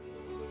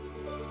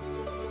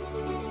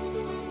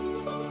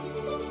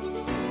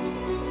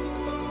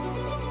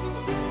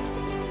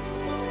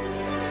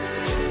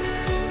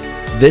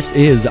This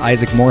is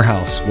Isaac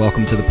Morehouse.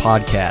 Welcome to the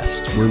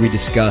podcast where we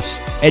discuss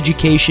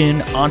education,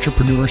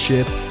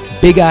 entrepreneurship,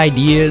 big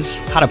ideas,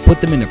 how to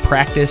put them into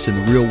practice in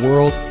the real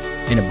world,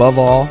 and above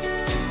all,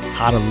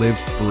 how to live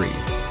free.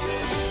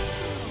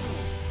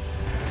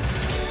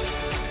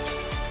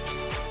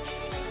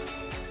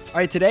 All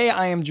right, today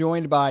I am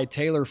joined by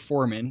Taylor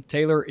Foreman.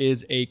 Taylor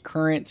is a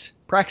current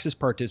Praxis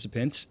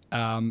participant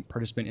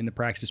in the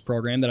Praxis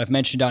program that I've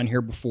mentioned on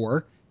here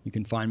before. You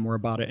can find more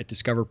about it at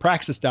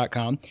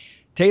discoverpraxis.com.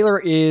 Taylor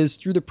is,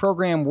 through the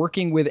program,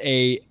 working with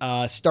a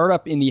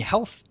startup in the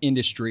health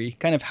industry,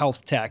 kind of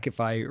health tech,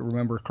 if I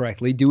remember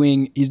correctly.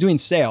 He's doing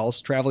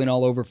sales, traveling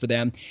all over for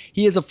them.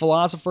 He is a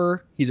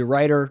philosopher, he's a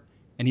writer,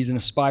 and he's an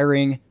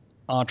aspiring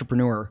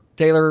entrepreneur.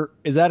 Taylor,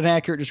 is that an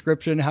accurate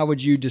description? How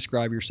would you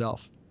describe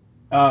yourself?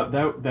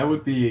 That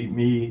would be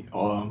me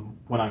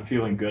when I'm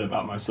feeling good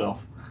about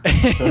myself.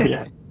 So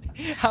yeah.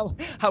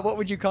 What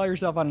would you call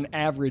yourself on an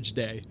average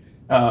day?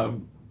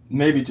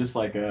 Maybe just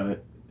like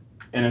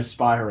an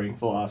aspiring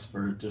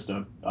philosopher, just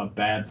a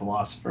bad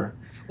philosopher.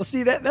 Well,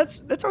 see,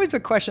 that's always a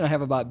question I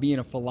have about being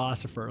a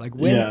philosopher. Like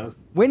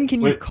when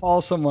can you call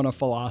someone a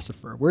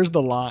philosopher? Where's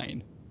the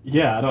line?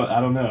 Yeah,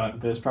 I don't know.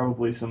 There's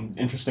probably some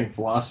interesting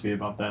philosophy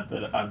about that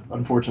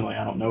unfortunately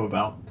I don't know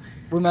about.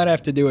 We might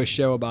have to do a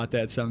show about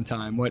that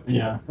sometime.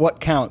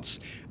 What counts?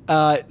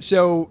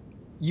 So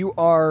you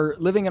are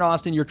living in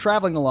Austin. You're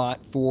traveling a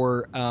lot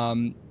for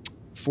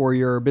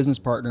your business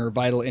partner,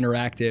 Vital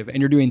Interactive,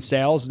 and you're doing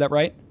sales. Is that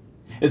right?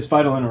 It's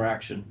Vital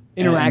Interaction.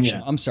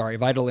 Yeah. I'm sorry,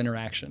 Vital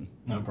Interaction.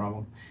 No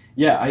problem.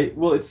 Yeah,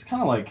 it's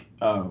kind of like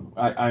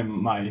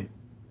my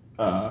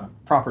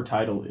proper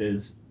title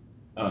is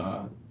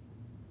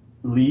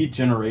lead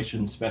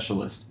generation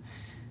specialist.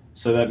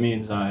 So that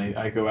means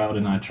I go out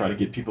and I try to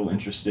get people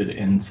interested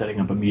in setting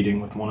up a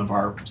meeting with one of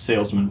our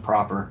salesmen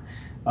proper.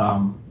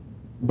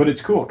 But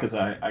it's cool because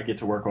I get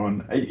to work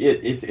on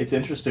it's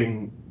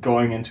interesting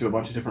going into a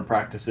bunch of different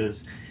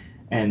practices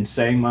and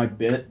saying my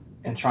bit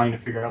and trying to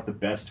figure out the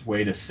best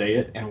way to say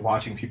it and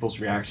watching people's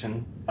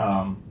reaction.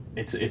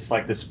 It's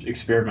like this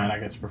experiment I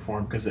get to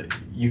perform because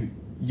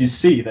you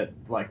see that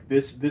like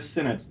this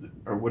sentence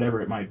or whatever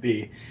it might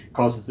be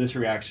causes this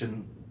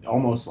reaction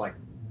almost like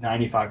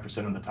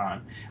 95% of the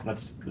time. And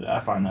I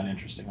find that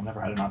interesting. I've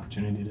never had an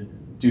opportunity to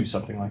do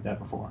something like that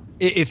before.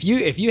 If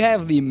you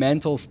have the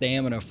mental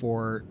stamina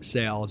for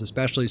sales,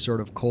 especially sort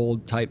of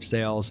cold type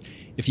sales,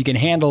 if you can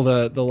handle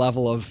the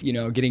level of,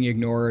 getting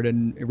ignored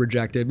and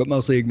rejected, but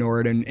mostly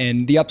ignored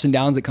and the ups and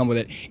downs that come with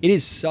it, it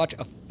is such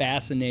a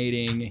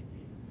fascinating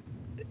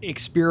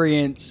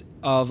experience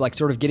of like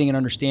sort of getting an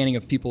understanding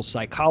of people's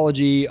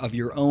psychology, of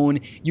your own.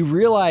 You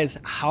realize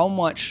how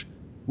much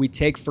we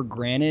take for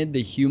granted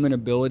the human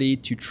ability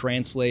to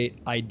translate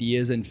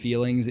ideas and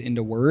feelings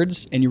into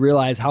words, and you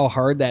realize how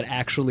hard that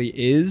actually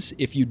is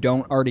if you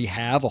don't already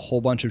have a whole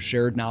bunch of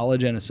shared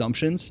knowledge and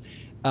assumptions.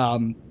 I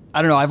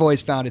don't know. I've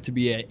always found it to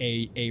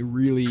be a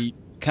really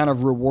kind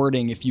of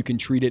rewarding if you can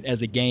treat it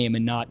as a game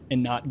and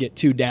not get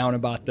too down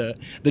about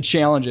the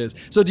challenges.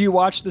 So do you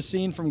watch the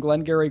scene from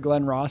Glengarry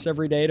Glen Ross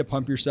every day to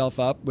pump yourself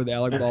up with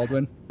Alec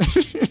Baldwin?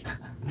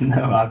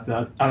 No, I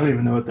don't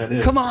even know what that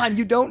is. Come on,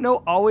 you don't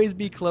know Always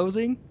Be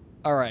Closing?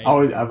 All right.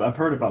 Oh, I've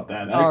heard about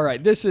that. All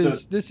right, this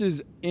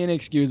is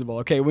inexcusable.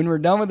 Okay, when we're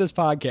done with this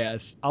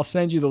podcast, I'll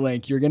send you the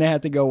link. You're going to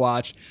have to go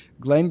watch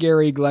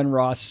Glengarry Glen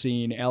Ross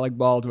scene, Alec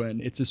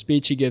Baldwin. It's a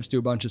speech he gives to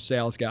a bunch of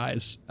sales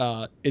guys.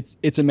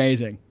 It's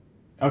amazing.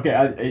 Okay,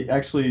 I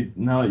actually,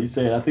 now that you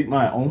say it, I think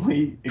my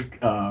only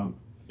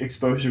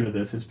exposure to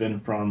this has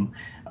been from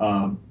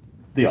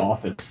The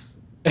Office.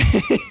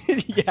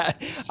 Yeah,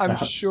 I'm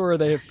sure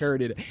they have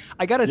parodied it.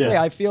 I gotta say,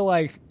 I feel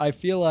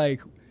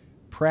like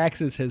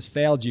Praxis has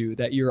failed you,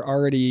 that you're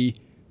already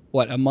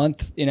a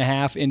month and a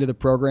half into the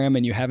program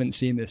and you haven't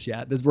seen this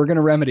yet. We're going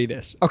to remedy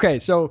this. Okay,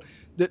 so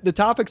the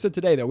topics of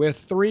today, though, we have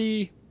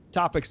 3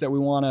 topics that we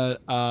want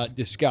to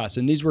discuss,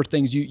 and these were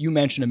things you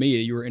mentioned to me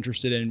that you were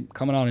interested in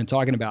coming on and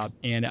talking about,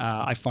 and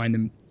I find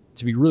them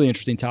to be really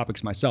interesting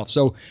topics myself.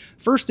 So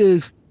first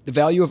is the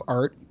value of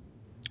art.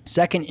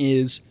 Second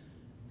is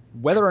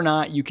whether or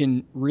not you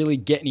can really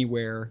get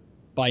anywhere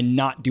by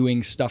not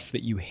doing stuff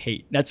that you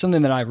hate. That's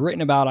something that I've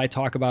written about. I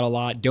talk about a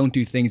lot. Don't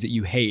do things that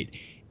you hate.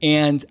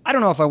 And I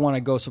don't know if I want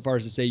to go so far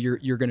as to say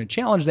you're going to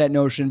challenge that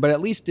notion, but at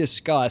least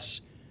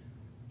discuss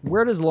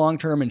where does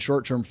long-term and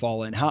short-term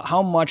fall in?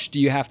 How much do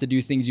you have to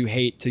do things you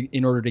hate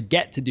in order to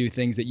get to do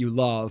things that you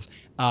love?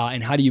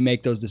 And how do you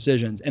make those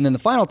decisions? And then the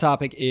final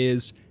topic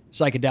is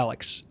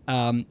psychedelics.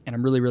 And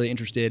I'm really, really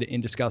interested in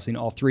discussing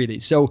all 3 of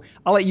these. So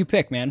I'll let you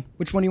pick, man.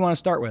 Which one do you want to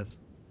start with?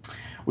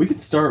 We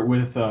could start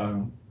with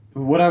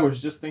what I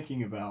was just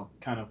thinking about,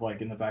 kind of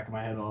like in the back of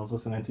my head while I was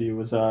listening to you,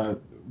 was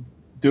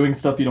doing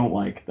stuff you don't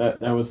like. That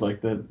was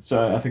like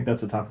so I think that's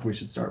the topic we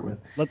should start with.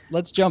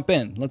 Let's jump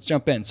in.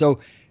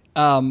 So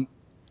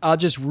I'll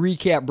just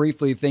recap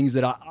briefly things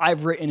that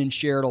I've written and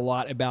shared a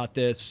lot about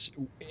this.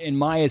 And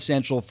my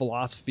essential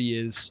philosophy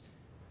is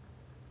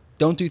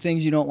don't do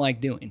things you don't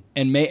like doing,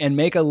 and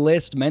make a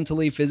list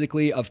mentally,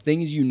 physically of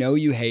things you know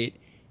you hate,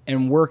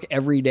 and work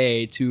every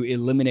day to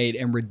eliminate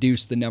and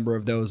reduce the number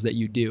of those that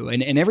you do.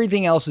 And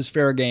everything else is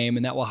fair game,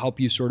 and that will help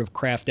you sort of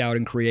craft out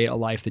and create a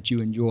life that you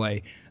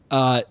enjoy.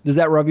 Does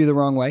that rub you the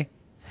wrong way?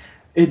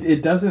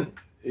 It doesn't.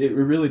 It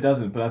really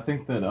doesn't. But I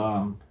think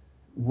that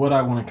what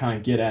I want to kind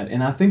of get at,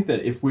 and I think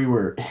that if we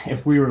were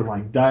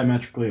like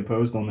diametrically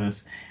opposed on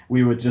this,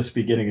 we would just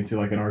be getting into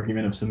like an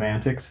argument of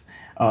semantics.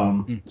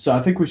 So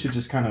I think we should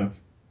just kind of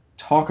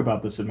talk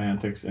about the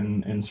semantics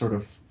and sort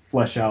of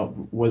flesh out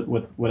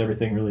what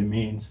everything really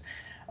means.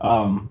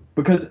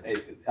 Because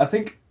I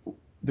think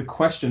the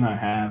question I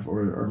have,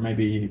 or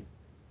maybe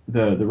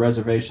the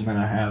reservation that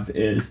I have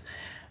is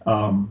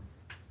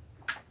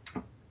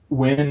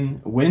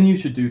when you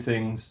should do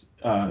things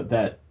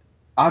that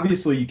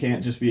obviously you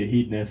can't just be a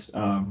hedonist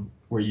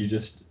where you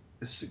just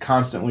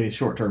constantly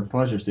short-term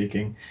pleasure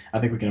seeking. I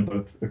think we can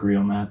both agree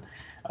on that.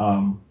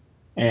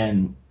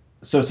 And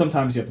so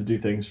sometimes you have to do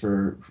things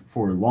for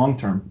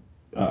long-term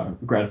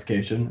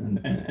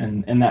gratification,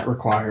 and that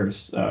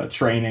requires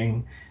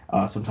training,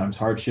 sometimes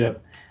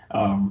hardship.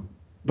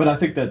 But I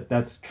think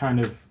that's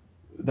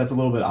a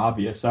little bit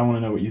obvious. So I want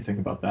to know what you think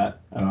about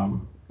that,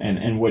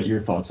 and what your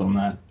thoughts on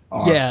that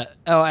are. Yeah.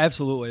 Oh,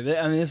 absolutely.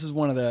 I mean, this is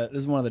one of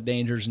the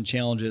dangers and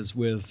challenges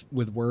with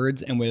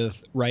words and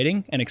with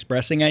writing and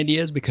expressing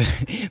ideas,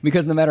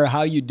 because no matter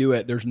how you do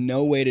it, there's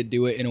no way to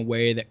do it in a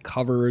way that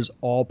covers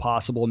all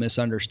possible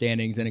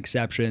misunderstandings and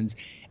exceptions.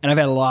 And I've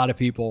had a lot of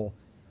people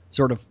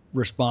sort of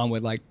respond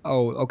with like,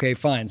 oh, okay,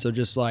 fine. So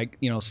just like,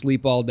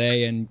 sleep all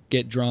day and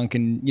get drunk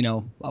and,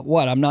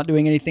 what? I'm not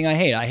doing anything I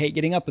hate. I hate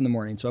getting up in the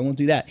morning, so I won't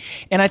do that.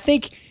 And I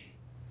think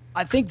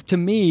to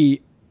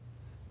me,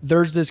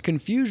 there's this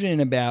confusion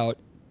about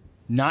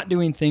not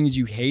doing things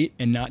you hate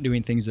and not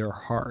doing things that are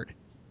hard.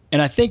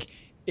 And I think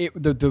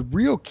the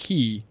real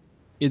key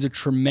is a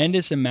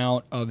tremendous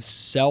amount of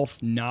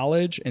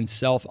self-knowledge and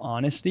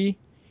self-honesty.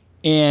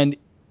 And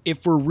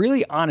if we're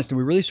really honest and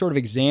we really sort of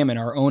examine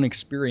our own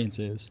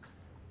experiences,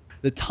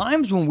 the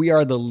times when we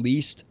are the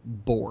least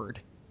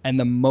bored and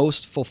the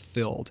most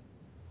fulfilled,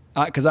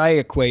 because I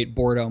equate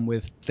boredom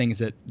with things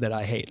that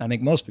I hate. I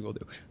think most people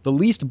do. The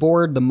least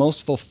bored, the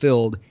most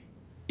fulfilled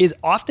is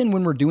often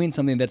when we're doing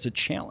something that's a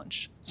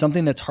challenge,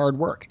 something that's hard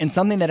work, and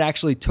something that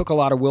actually took a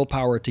lot of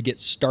willpower to get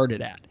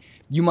started at.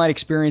 You might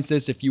experience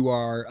this if you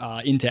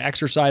are into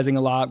exercising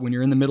a lot, when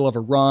you're in the middle of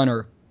a run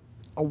or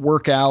a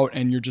workout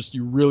and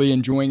you're really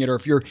enjoying it, or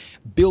if you're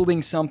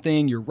building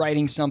something, you're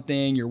writing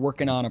something, you're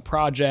working on a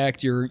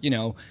project,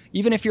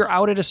 even if you're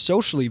out at a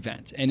social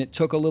event and it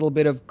took a little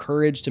bit of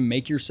courage to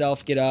make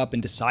yourself get up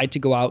and decide to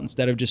go out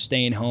instead of just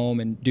staying home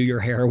and do your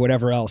hair or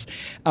whatever else.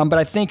 But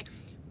I think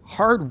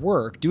hard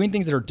work, doing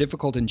things that are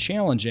difficult and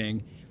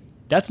challenging,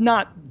 that's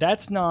not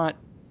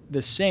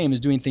the same as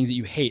doing things that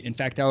you hate. In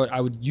fact,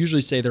 I would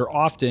usually say they're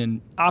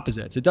often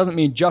opposites. It doesn't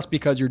mean just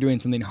because you're doing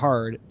something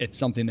hard, it's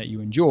something that you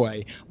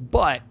enjoy.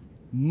 But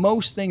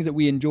most things that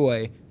we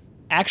enjoy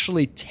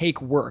actually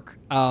take work,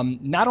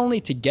 not only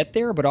to get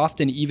there, but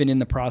often even in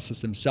the process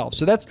themselves.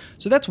 So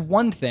that's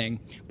one thing.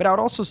 But I would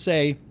also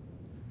say,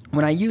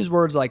 when I use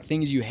words like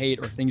things you hate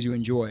or things you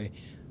enjoy,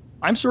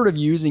 I'm sort of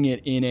using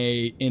it in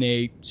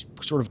a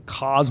sort of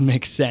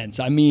cosmic sense.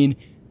 I mean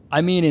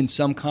in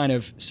some kind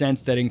of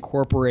sense that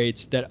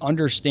incorporates, that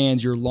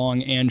understands your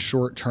long and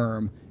short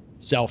term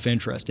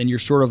self-interest. And you're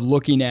sort of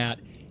looking at,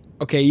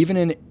 okay,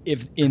 even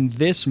if in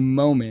this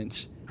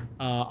moment,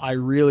 I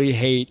really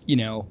hate,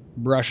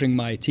 brushing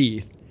my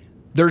teeth,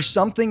 there's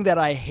something that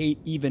I hate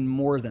even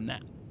more than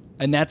that.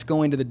 And that's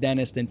going to the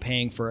dentist and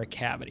paying for a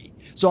cavity.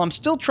 So I'm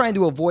still trying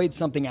to avoid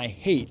something I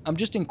hate. I'm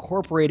just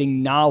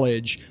incorporating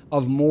knowledge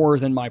of more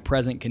than my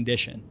present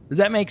condition. Does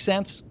that make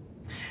sense?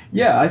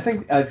 Yeah, I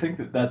think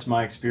that's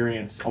my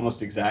experience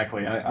almost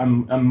exactly.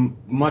 I'm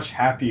much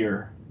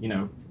happier,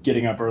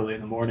 getting up early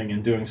in the morning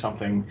and doing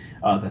something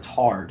that's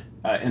hard,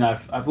 and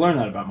I've learned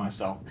that about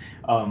myself.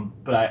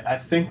 But I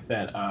think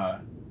that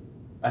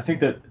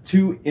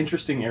two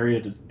interesting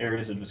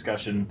areas of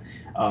discussion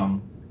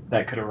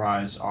that could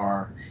arise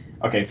are,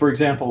 okay, for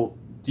example,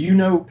 do you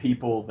know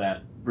people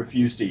that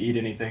refuse to eat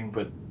anything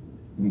but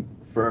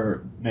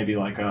for maybe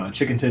like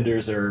chicken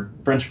tenders or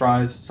French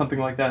fries, something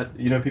like that?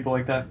 You know people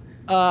like that?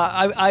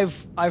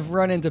 I've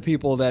run into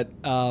people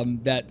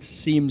that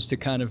seems to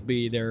kind of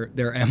be their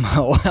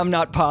MO. I'm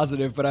not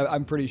positive, but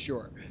I'm pretty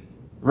sure.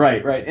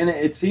 Right. And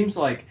it seems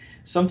like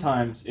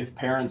sometimes if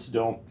parents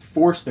don't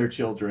force their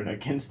children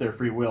against their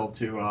free will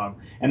to,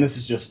 and this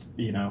is just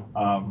to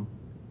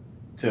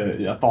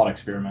a thought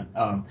experiment,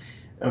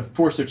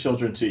 force their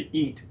children to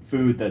eat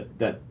food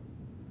that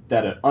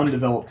an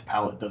undeveloped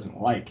palate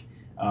doesn't like,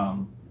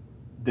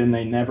 then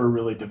they never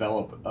really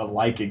develop a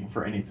liking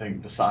for anything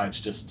besides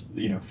just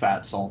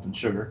fat, salt, and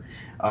sugar.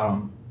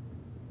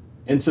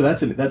 And so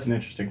that's an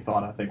interesting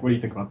thought, I think. What do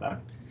you think about that?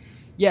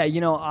 Yeah,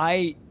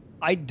 I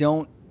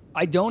don't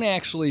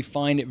actually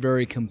find it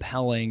very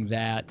compelling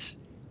that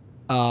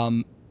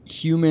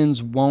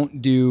humans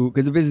won't do,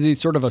 because the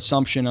sort of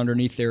assumption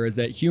underneath there is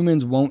that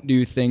humans won't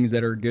do things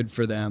that are good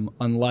for them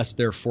unless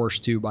they're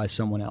forced to by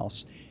someone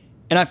else.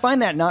 And I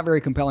find that not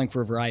very compelling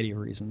for a variety of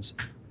reasons.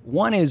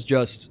 One is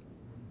just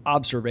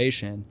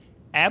observation.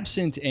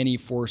 Absent any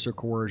force or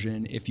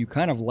coercion, if you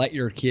kind of let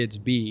your kids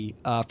be,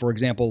 for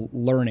example,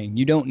 learning,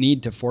 you don't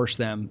need to force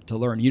them to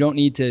learn. You don't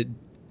need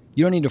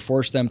to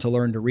force them to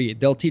learn to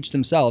read. They'll teach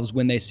themselves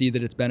when they see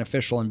that it's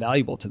beneficial and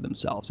valuable to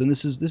themselves. And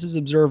this is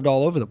observed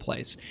all over the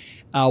place.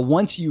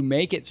 Once you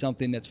make it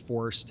something that's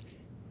forced,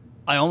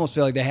 I almost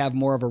feel like they have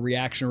more of a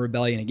reaction or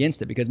rebellion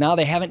against it, because now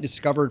they haven't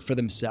discovered for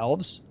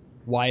themselves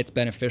why it's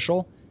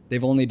beneficial.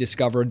 They've only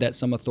discovered that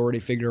some authority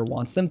figure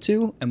wants them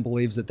to and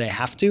believes that they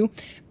have to.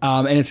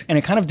 And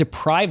it kind of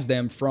deprives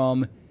them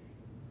from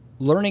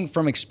learning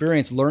from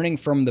experience, learning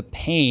from the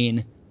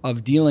pain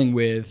of dealing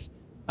with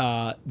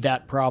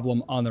that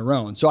problem on their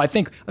own. So I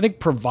think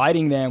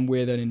providing them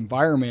with an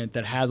environment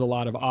that has a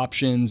lot of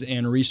options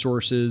and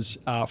resources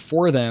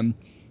for them,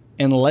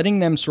 and letting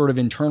them sort of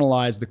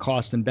internalize the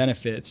costs and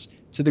benefits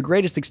to the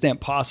greatest extent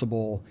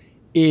possible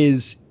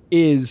is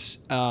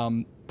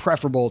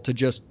preferable to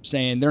just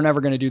saying they're never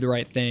going to do the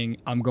right thing.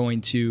 I'm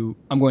going to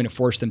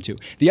force them to.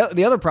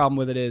 The other problem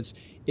with it is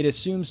it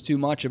assumes too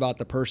much about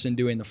the person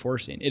doing the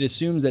forcing. It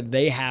assumes that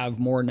they have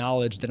more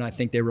knowledge than I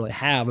think they really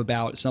have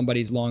about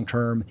somebody's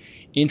long-term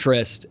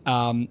interest.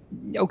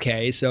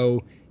 Okay,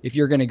 so if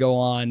you're going to go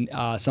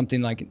on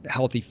something like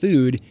healthy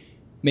food,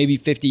 maybe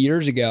 50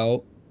 years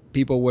ago,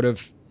 people would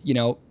have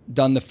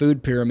done the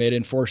food pyramid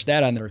and forced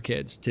that on their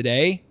kids.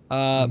 Today,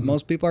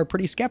 most people are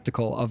pretty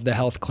skeptical of the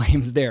health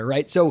claims there,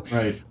 right? So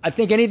I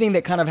think anything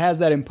that kind of has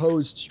that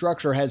imposed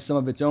structure has some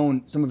of its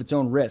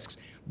own risks.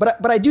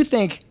 But I do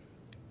think,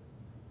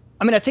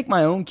 I take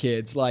my own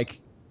kids, I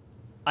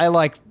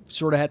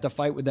sort of had to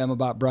fight with them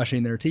about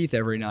brushing their teeth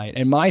every night.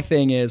 And my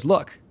thing is,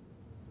 look,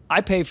 I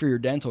pay for your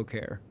dental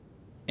care,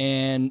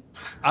 and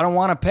I don't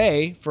want to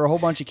pay for a whole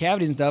bunch of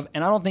cavities and stuff.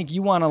 And I don't think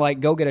you want to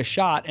go get a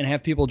shot and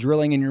have people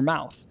drilling in your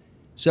mouth.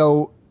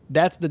 So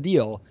that's the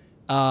deal.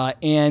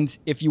 And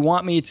if you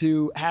want me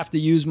to have to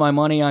use my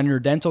money on your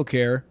dental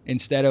care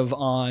instead of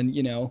on,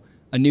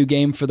 a new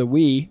game for the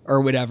Wii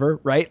or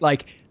whatever, right?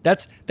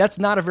 That's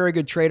not a very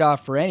good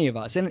trade-off for any of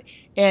us. And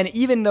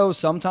even though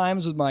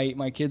sometimes with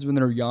my kids when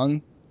they're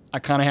young, I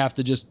kind of have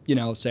to just,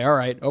 say, all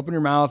right, open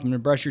your mouth, I'm going to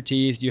brush your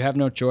teeth. You have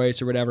no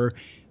choice or whatever.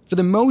 For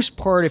the most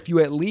part, if you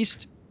at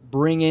least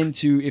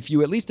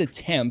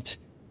attempt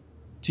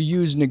to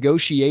use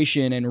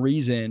negotiation and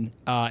reason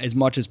as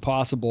much as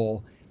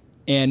possible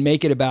and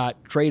make it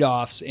about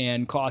trade-offs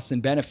and costs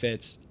and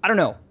benefits, I don't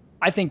know.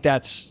 I think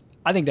that's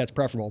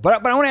preferable.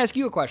 But I want to ask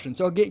you a question.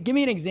 So give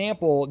me an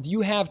example. Do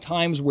you have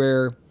times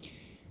where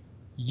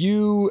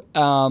you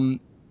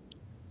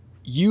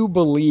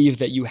believe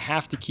that you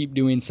have to keep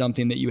doing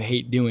something that you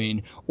hate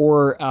doing,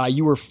 or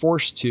you were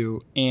forced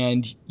to,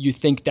 and you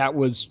think that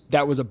was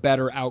a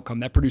better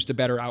outcome, that produced a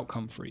better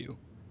outcome for you?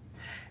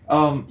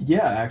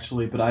 Yeah,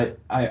 actually, but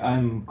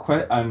I'm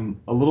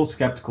a little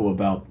skeptical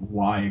about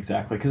why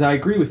exactly, because I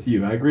agree with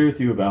you. I agree with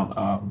you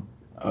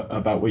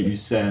about what you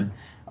said,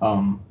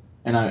 and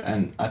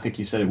I think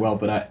you said it well.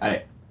 But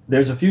I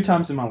there's a few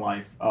times in my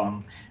life.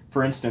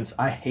 For instance,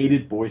 I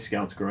hated Boy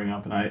Scouts growing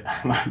up, and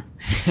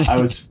I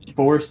was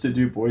forced to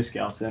do Boy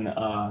Scouts, and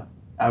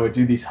I would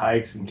do these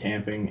hikes and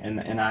camping,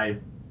 and I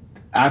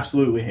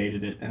absolutely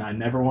hated it, and I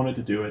never wanted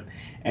to do it.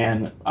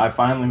 And I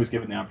finally was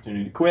given the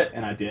opportunity to quit,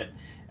 and I did.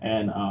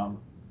 And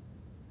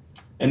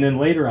then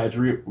later I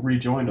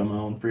rejoined on my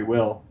own free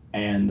will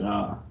and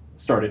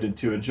started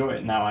to enjoy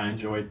it. Now I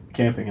enjoy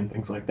camping and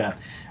things like that.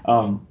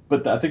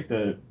 But I think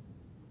the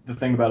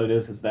thing about it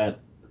is that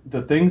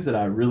the things that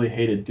I really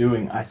hated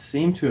doing, I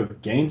seem to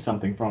have gained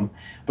something from.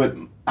 But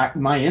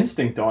my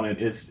instinct on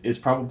it is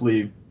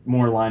probably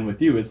more in line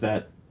with you, is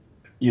that,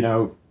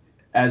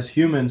 as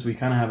humans, we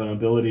kind of have an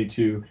ability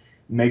to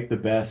make the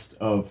best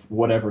of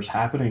whatever's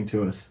happening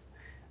to us.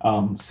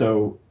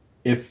 So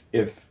if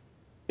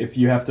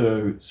you have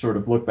to sort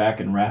of look back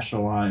and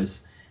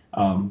rationalize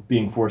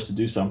being forced to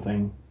do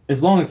something,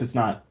 as long as it's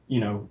not,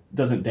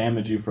 doesn't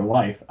damage you for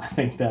life, I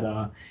think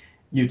that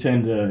you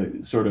tend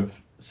to sort of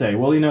say,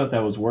 well,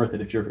 that was worth it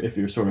if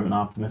you're sort of an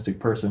optimistic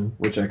person,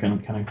 which I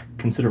kind of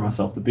consider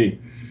myself to be.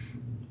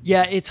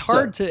 Yeah, it's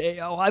hard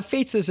I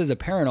face this as a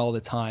parent all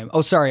the time.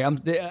 Oh, sorry,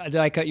 did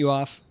I cut you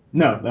off?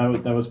 No,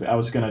 that was I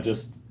was gonna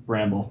just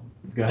ramble.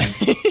 Go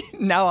ahead.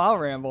 Now I'll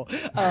ramble.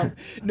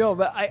 No,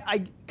 but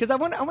because I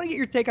want to get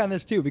your take on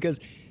this too, because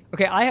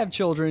okay, I have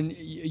children.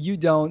 You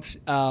don't.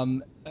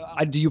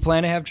 Do you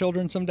plan to have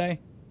children someday?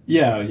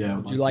 Yeah.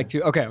 Would you like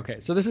to?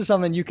 Okay. So this is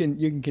something you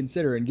can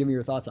consider and give me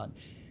your thoughts on.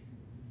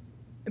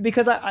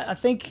 Because I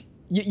think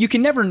you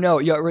can never know.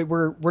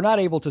 We're not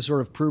able to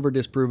sort of prove or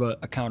disprove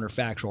a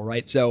counterfactual,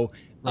 right? So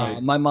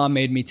my mom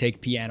made me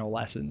take piano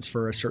lessons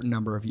for a certain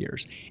number of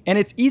years, and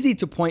it's easy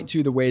to point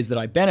to the ways that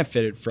I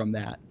benefited from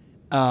that.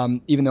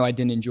 Even though I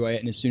didn't enjoy it,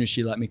 and as soon as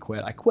she let me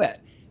quit, I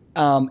quit.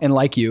 And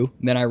like you,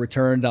 then I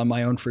returned on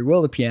my own free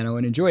will to piano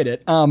and enjoyed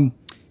it.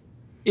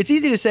 It's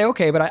easy to say,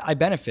 okay, but I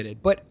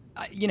benefited. But,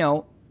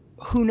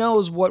 who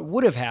knows what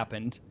would have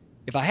happened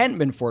if I hadn't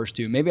been forced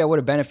to? Maybe I would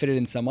have benefited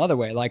in some other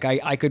way. Like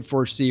I could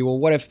foresee, well,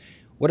 what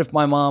if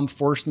my mom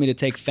forced me to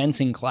take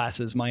fencing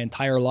classes my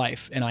entire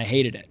life and I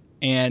hated it?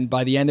 And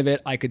by the end of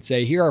it, I could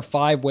say, here are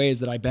 5 ways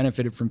that I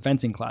benefited from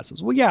fencing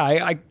classes. Well, yeah,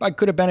 I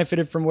could have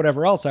benefited from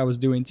whatever else I was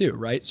doing too,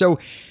 right? So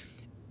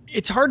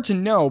it's hard to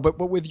know, but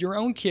with your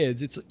own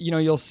kids, it's,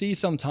 you'll see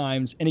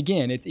sometimes, and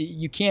again,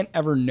 you can't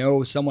ever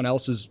know someone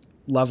else's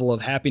level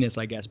of happiness,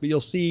 I guess, but you'll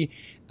see,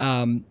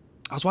 I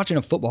was watching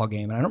a football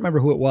game and I don't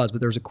remember who it was,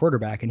 but there was a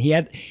quarterback and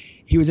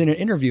he was in an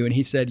interview and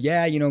he said,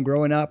 yeah,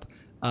 growing up,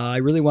 I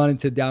really wanted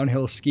to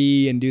downhill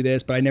ski and do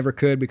this, but I never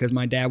could because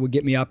my dad would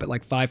get me up at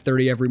like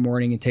 5:30 every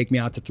morning and take me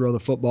out to throw the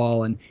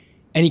football. And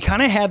he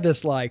kind of had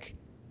this like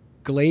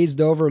glazed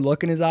over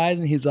look in his eyes.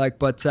 And he's like,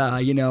 but,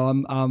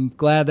 I'm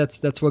glad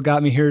that's what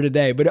got me here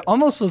today. But it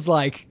almost was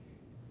like,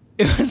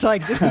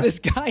 this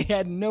guy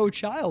had no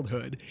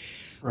childhood.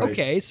 Right.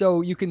 Okay,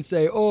 so you can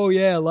say, oh,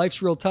 yeah,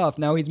 life's real tough.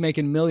 Now he's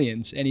making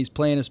millions and he's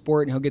playing a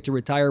sport and he'll get to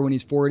retire when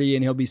he's 40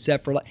 and he'll be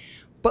set for life.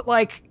 But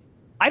like,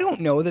 I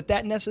don't know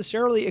that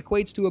necessarily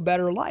equates to a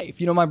better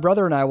life. My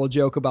brother and I will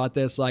joke about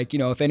this. Like,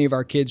 if any of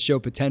our kids show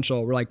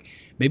potential, we're like,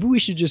 maybe we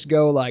should just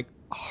go like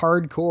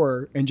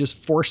hardcore and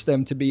just force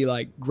them to be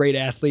like great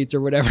athletes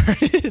or whatever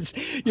it is,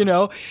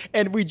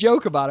 and we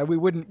joke about it. We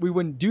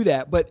wouldn't do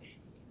that. But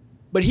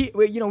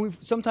we've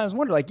sometimes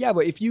wondered like, yeah,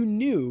 but if you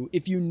knew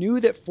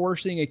that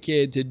forcing a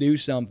kid to do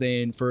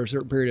something for a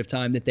certain period of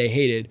time that they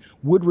hated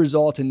would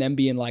result in them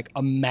being like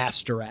a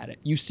master at it,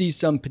 you see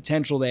some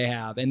potential they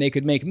have and they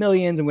could make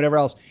millions and whatever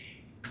else,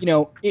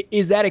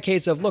 is that a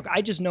case of, look,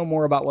 I just know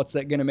more about what's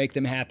going to make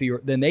them happy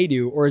than they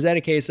do? Or is that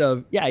a case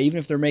of, yeah, even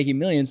if they're making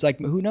millions, like,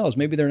 who knows,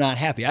 maybe they're not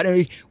happy. I don't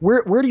know.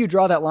 Where do you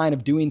draw that line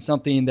of doing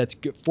something that's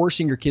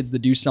forcing your kids to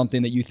do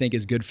something that you think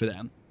is good for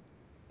them?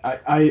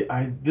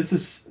 This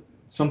is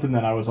something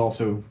that I was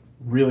also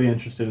really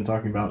interested in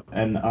talking about,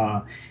 and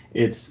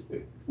it's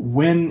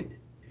when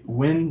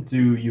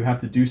do you have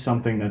to do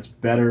something that's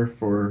better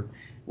for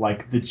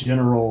like the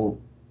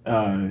general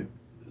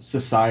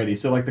society?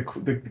 So like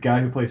the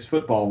guy who plays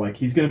football, like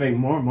he's going to make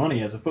more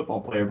money as a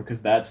football player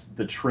because that's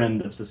the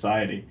trend of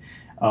society,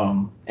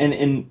 and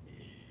in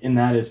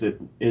that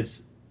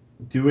is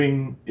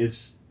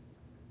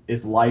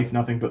life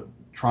nothing but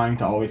trying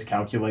to always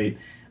calculate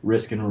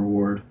risk and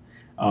reward.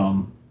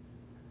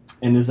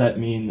 And does that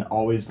mean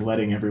always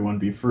letting everyone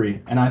be free?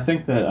 And I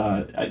think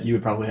that you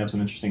would probably have some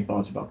interesting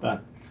thoughts about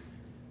that.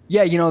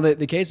 Yeah,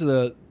 the case of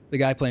the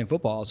guy playing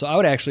football. So I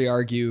would actually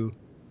argue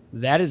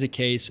that is a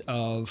case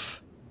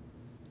of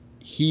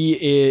he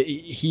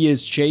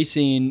is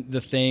chasing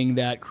the thing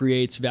that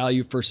creates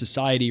value for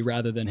society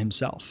rather than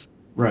himself.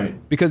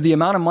 Right. Because the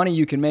amount of money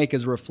you can make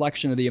is a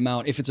reflection of the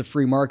amount, if it's a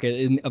free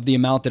market, of the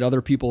amount that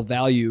other people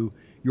value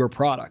your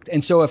product.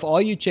 And so if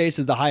all you chase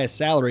is the highest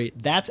salary,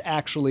 that's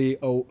actually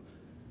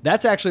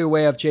a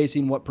way of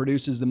chasing what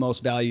produces the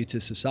most value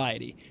to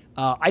society.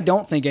 I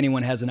don't think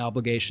anyone has an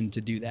obligation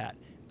to do that.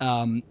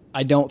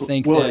 I don't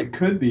think that... Well, it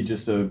could be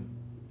just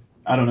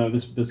I don't know,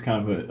 this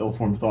kind of an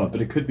ill-formed thought,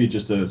 but it could be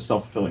just a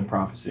self-fulfilling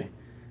prophecy.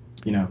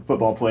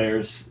 Football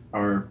players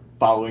are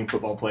following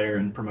football player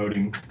and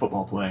promoting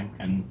football playing,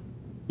 and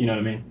you know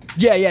what I mean?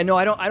 Yeah, no,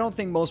 I don't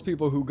think most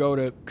people who go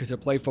to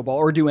play football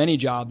or do any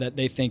job that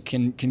they think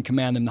can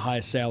command them the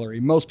highest salary,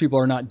 most people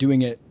are not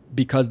doing it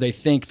because they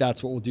think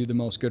that's what will do the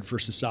most good for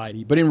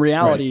society. But in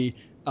reality,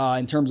 right,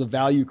 in terms of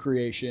value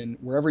creation,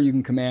 wherever you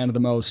can command the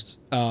most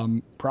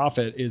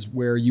profit is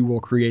where you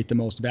will create the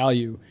most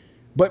value.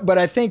 But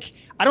I think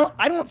I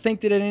don't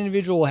think that an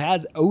individual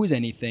owes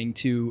anything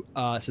to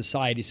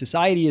society.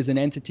 Society is an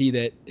entity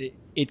that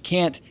it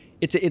can't.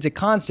 It's a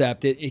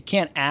concept. It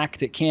can't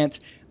act. It can't.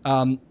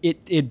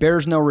 It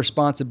bears no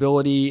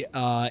responsibility.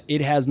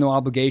 It has no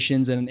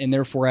obligations, and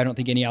therefore I don't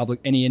think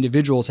any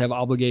individuals have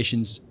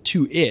obligations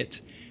to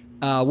it.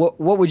 What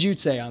would you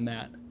say on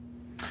that?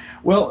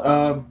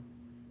 Well,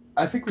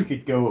 I think we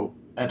could go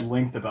at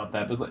length about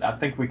that, but I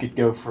think we could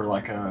go for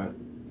like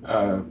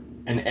an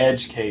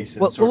edge case.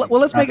 And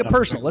let's make it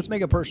personal. Let's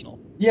make it personal.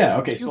 Yeah.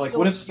 Okay. So like,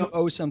 what if you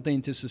owe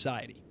something to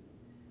society?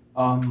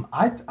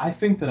 I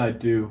think that I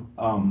do.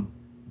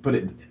 But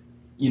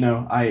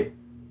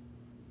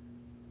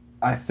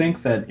I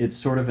think that it's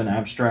sort of an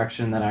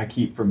abstraction that I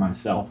keep for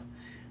myself.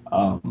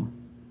 And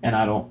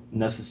I don't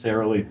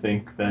necessarily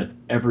think that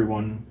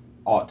everyone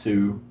ought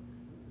to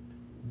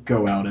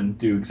go out and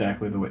do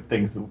exactly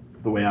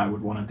the way I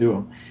would want to do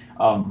them.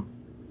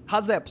 How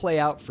does that play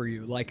out for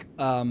you? Like,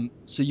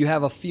 so you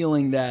have a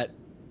feeling that,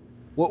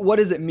 what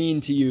does it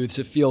mean to you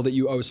to feel that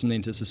you owe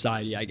something to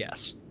society, I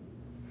guess?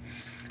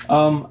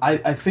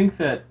 I think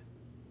that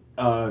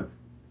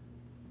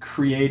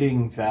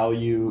creating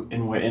value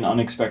in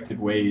unexpected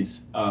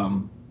ways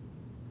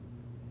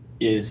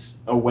is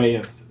a way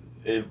of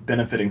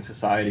benefiting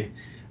society.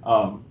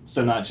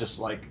 So not just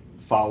like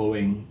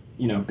following,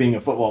 being a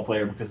football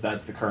player because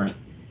that's the current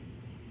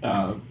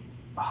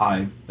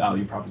high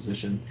value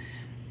proposition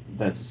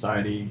that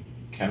society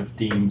kind of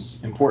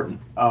deems important.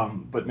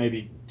 But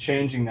maybe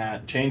changing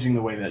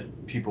the way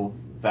that people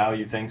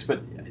value things.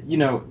 But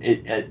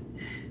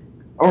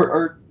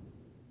or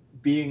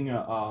being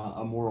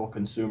a moral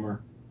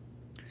consumer.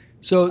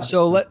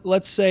 So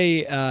let's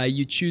say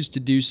you choose to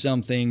do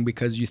something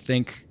because you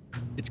think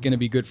it's going to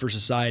be good for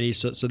society.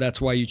 So that's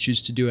why you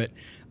choose to do it.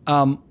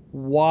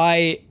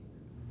 Why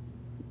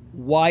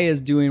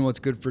is doing what's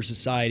good for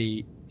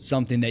society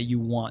something that you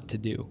want to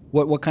do?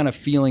 What kind of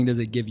feeling does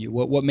it give you?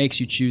 What makes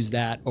you choose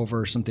that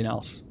over something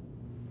else?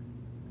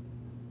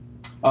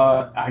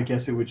 I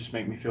guess it would just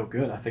make me feel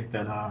good. I think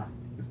that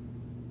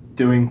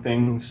doing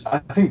things, I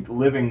think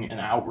living an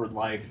outward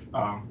life,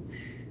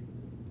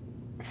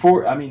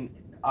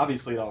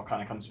 obviously it all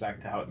kind of comes back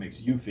to how it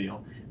makes you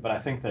feel, but I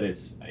think that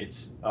it's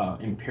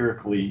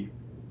empirically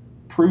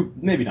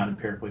proved, maybe not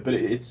empirically, but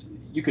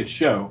you could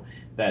show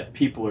that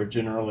people are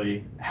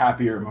generally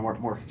happier and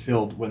more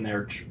fulfilled when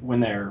they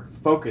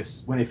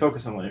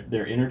focus on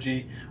their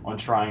energy on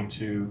trying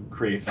to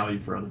create value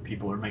for other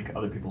people or make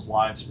other people's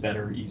lives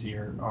better,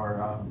 easier,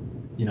 or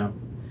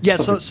Yeah.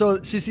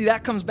 So see,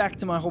 that comes back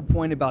to my whole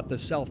point about the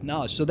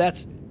self-knowledge. So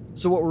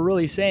what we're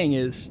really saying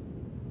is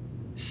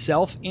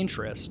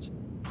self-interest,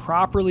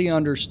 properly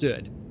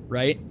understood,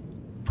 right?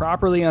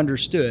 Properly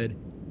understood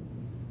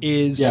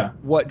is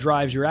what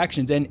drives your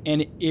actions, and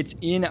it's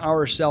in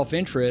our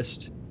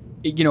self-interest,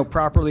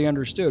 properly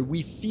understood.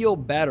 We feel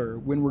better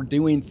when we're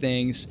doing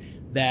things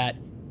that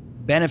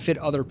benefit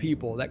other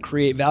people, that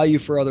create value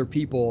for other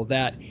people,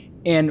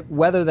 and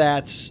whether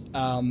that's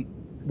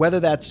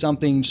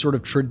something sort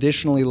of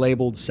traditionally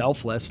labeled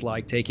selfless,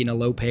 like taking a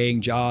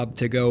low-paying job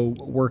to go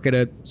work at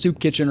a soup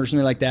kitchen or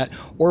something like that,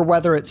 or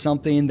whether it's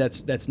something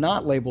that's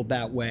not labeled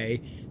that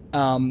way.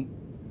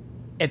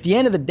 At the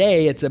end of the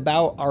day, it's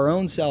about our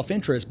own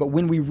self-interest. But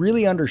when we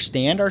really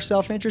understand our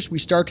self-interest, we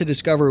start to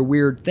discover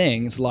weird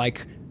things,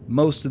 like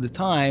most of the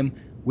time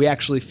we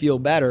actually feel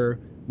better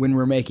when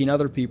we're making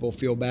other people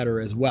feel better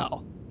as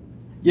well.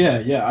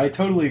 Yeah, I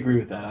totally agree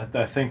with that.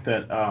 I think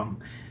that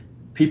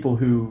people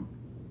who,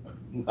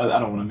 I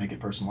don't want to make it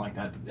personal like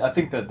that, but I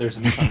think that there's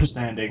a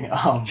misunderstanding.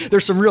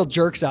 There's some real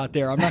jerks out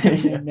there. I'm not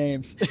going to name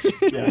names.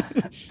 Yeah.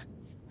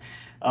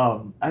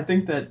 I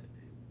think that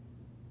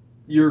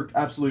you're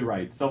absolutely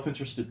right.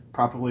 Self-interest,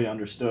 properly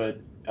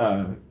understood,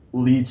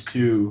 leads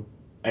to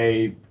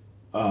a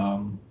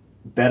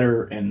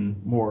better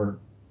and more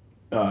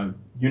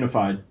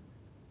unified,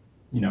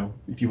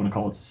 if you want to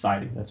call it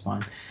society, that's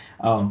fine.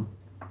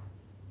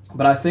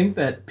 But I think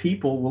that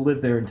people will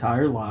live their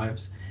entire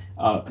lives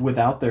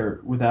without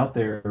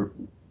their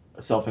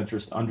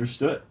self-interest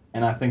understood.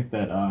 And I think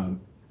that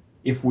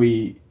if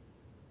we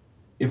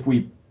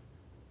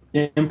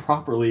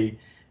improperly,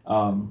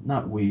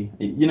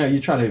 you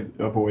try to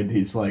avoid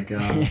these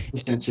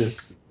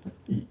pretentious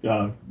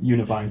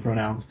unifying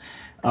pronouns.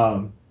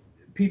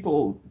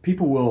 People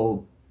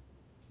will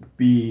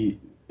be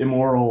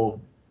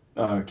immoral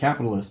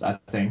capitalists, I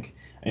think,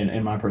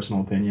 in my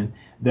personal opinion.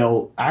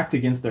 They'll act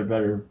against their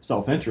better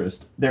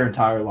self-interest their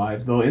entire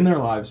lives. They'll end their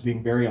lives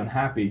being very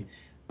unhappy,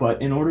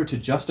 but in order to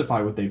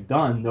justify what they've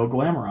done, they'll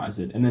glamorize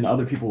it, and then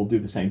other people will do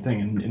the same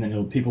thing, and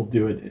then people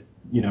do it,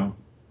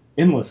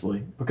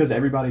 endlessly, because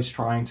everybody's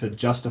trying to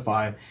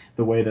justify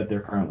the way that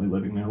they're currently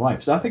living their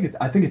life. So I think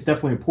it's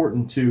definitely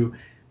important to,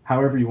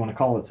 however you want to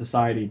call it,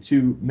 society,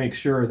 to make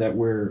sure that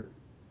we're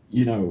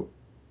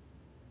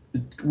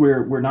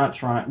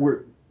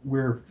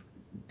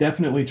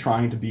definitely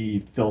trying to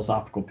be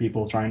philosophical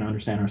people, trying to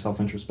understand our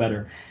self-interest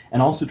better,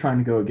 and also trying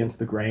to go against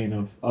the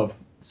grain of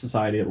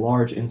society at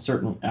large in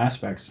certain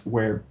aspects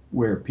where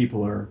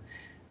people are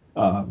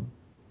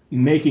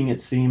making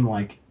it seem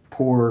like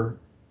poor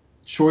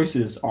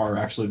choices are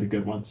actually the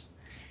good ones,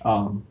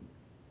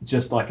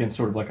 just like in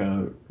sort of like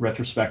a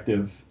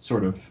retrospective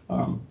sort of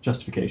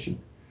justification.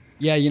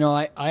 Yeah,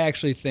 I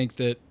actually think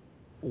that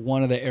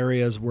one of the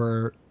areas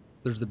where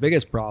there's the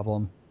biggest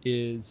problem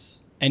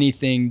is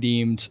anything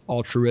deemed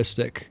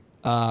altruistic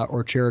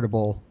or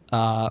charitable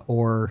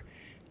or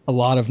a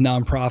lot of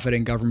nonprofit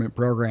and government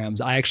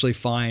programs. I actually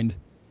find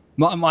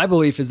my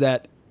belief is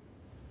that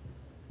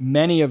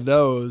many of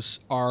those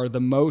are the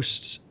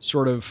most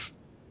sort of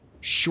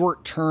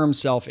short-term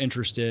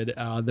self-interested,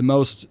 the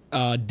most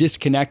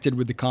disconnected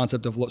with the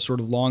concept of sort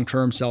of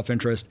long-term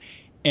self-interest,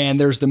 and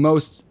there's the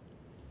most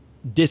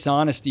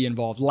dishonesty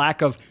involved,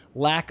 lack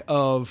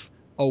of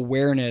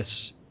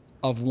awareness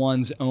of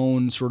one's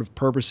own sort of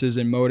purposes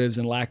and motives,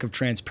 and lack of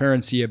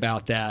transparency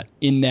about that,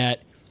 in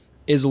that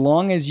as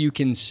long as you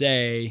can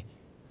say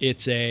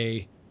it's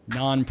a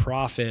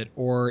nonprofit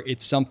or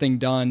it's something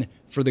done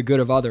for the good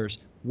of others,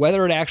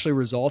 whether it actually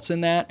results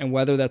in that and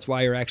whether that's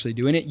why you're actually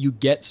doing it, you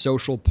get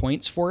social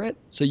points for it.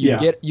 So you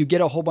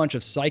get a whole bunch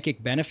of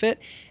psychic benefit.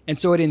 And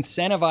so it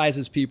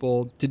incentivizes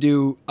people to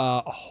do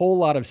a whole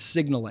lot of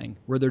signaling,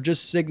 where they're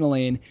just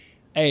signaling,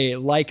 hey,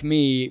 like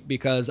me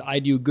because I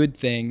do good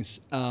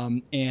things,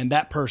 and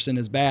that person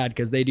is bad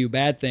because they do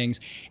bad things.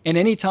 And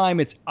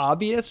anytime it's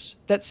obvious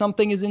that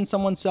something is in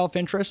someone's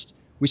self-interest,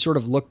 we sort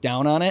of look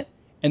down on it.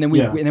 And then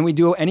we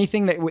do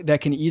anything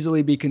that can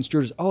easily be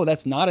construed as, oh,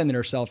 that's not in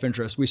their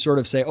self-interest. We sort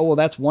of say, oh, well,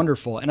 that's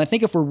wonderful. And I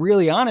think if we're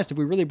really honest, if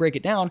we really break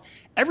it down,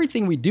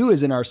 everything we do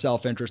is in our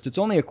self-interest. It's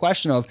only a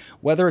question of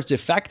whether it's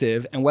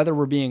effective and whether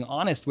we're being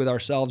honest with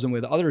ourselves and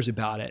with others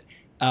about it.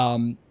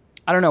 I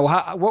I don't know.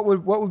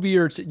 What would be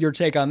your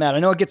take on that? I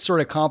know it gets sort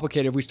of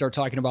complicated if we start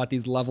talking about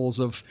these levels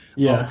of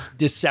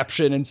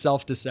deception and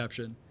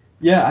self-deception.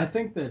 Yeah, I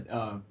think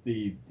that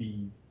the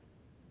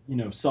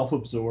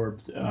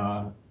self-absorbed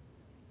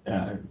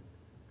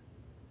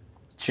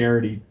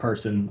charity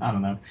person, I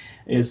don't know,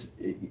 is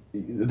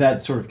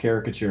that sort of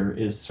caricature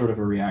is sort of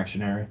a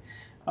reactionary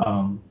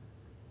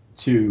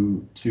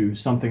to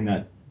something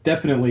that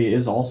definitely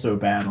is also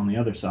bad on the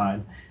other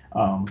side,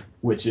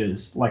 which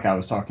is, like I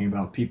was talking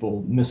about,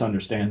 people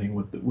misunderstanding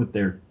what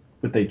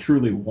they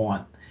truly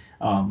want.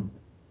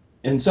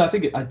 And so I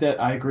think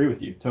I agree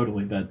with you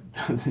totally that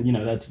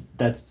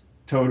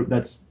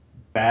that's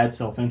bad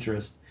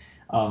self-interest,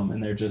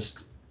 and they're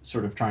just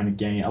sort of trying to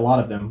gain, a lot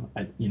of them,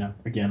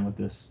 again with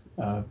this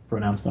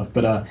pronoun stuff,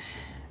 but a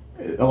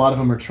lot of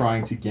them are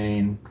trying to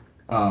gain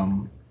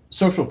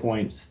social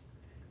points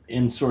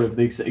in sort of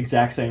the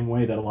exact same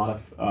way that a lot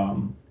of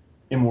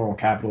immoral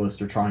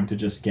capitalists are trying to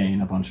just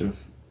gain a bunch of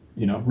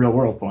real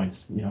world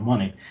points,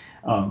 money,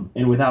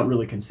 and without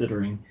really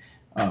considering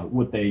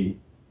what they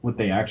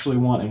actually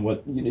want and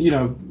what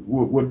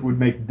would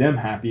make them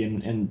happy,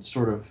 and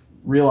sort of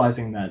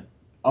realizing that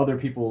other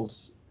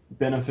people's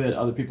benefit,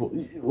 other people,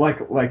 like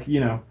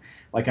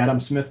Adam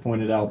Smith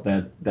pointed out,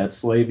 that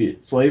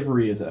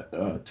slavery is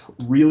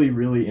really,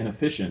 really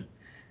inefficient,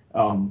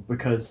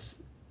 because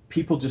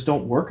people just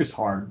don't work as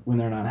hard when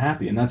they're not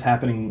happy, and that's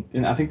happening.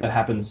 And I think that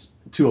happens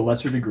to a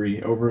lesser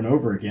degree over and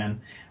over again,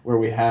 where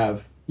we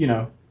have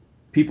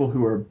people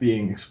who are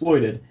being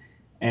exploited,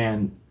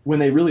 and when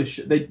they really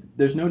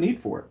there's no need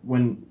for it.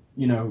 When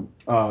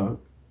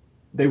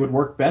they would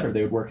work better,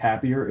 they would work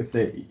happier if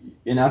they.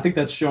 And I think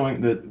that's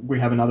showing that we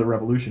have another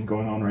revolution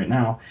going on right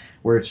now,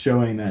 where it's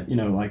showing that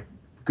like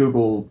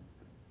Google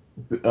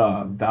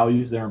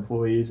values their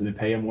employees and they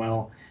pay them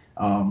well.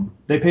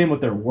 They pay them what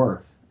they're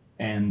worth,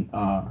 and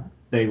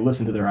they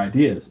listen to their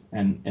ideas,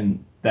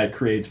 and that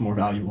creates more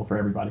valuable for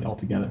everybody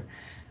altogether.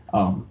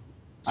 So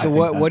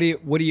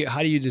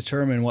how do you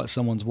determine what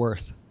someone's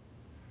worth?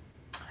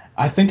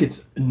 I think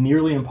it's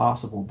nearly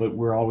impossible, but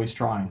we're always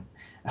trying.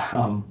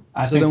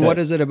 What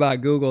is it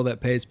about Google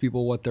that pays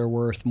people what they're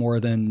worth more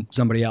than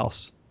somebody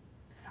else?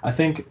 I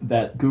think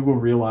that Google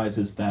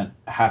realizes that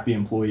happy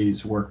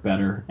employees work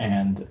better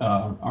and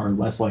are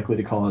less likely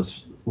to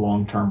cause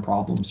long-term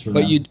problems for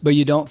them. But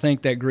you don't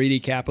think that greedy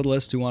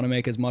capitalists who want to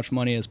make as much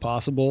money as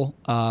possible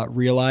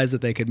realize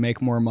that they could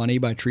make more money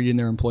by treating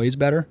their employees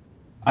better?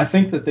 I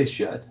think that they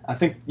should. I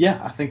think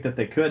that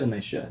they could and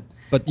they should.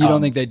 But you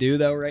don't think they do,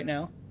 though, right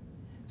now?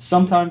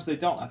 Sometimes they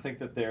don't. I think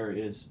that there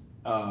is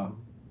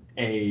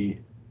a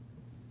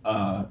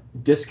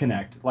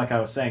disconnect. Like I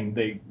was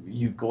saying,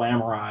 you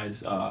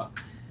glamorize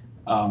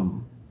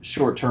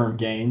short-term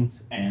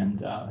gains, and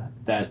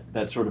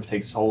that sort of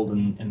takes hold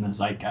in the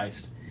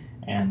zeitgeist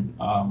and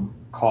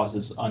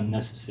causes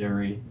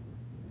unnecessary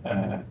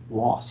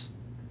loss.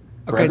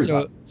 Okay,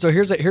 so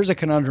here's a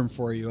conundrum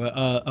for you.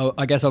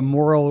 I guess a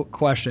moral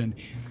question,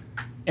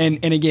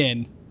 and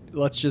again,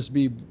 let's just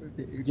be,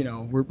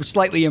 we're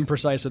slightly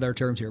imprecise with our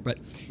terms here, but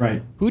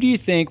right. Who do you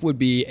think would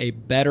be a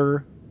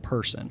better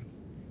person?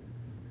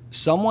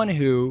 Someone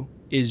who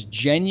is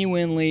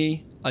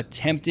genuinely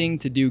attempting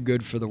to do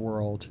good for the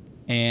world,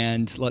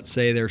 and let's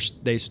say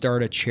they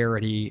start a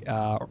charity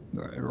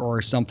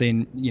or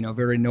something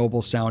very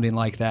noble sounding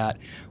like that,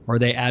 or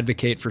they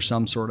advocate for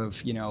some sort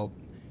of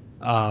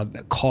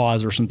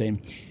cause or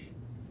something,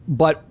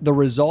 but the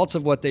results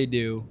of what they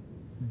do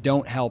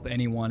don't help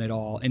anyone at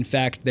all. In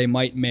fact, they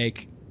might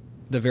make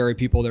the very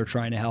people they're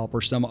trying to help,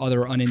 or some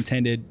other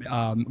unintended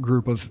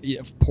group of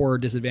poor,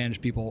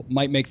 disadvantaged people,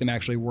 might make them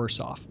actually worse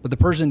off. But the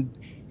person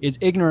is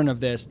ignorant of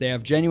this. They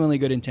have genuinely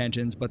good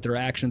intentions, but their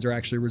actions are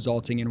actually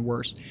resulting in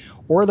worse.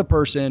 Or the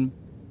person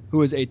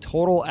who is a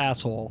total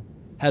asshole,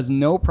 has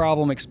no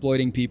problem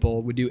exploiting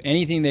people, would do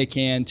anything they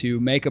can to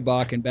make a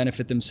buck and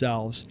benefit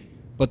themselves,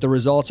 but the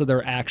results of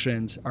their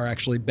actions are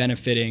actually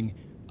benefiting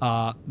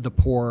the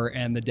poor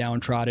and the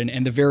downtrodden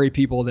and the very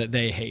people that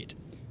they hate.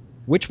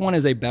 Which one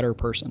is a better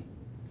person?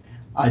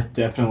 I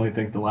definitely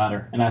think the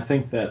latter, and I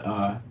think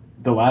that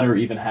the latter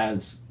even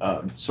has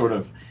sort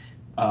of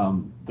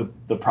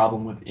the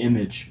problem with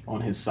image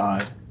on his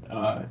side.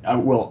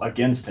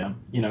 Against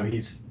him.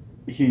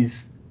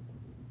 He's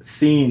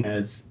seen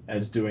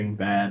as doing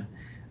bad,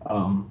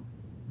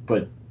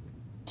 but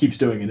keeps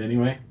doing it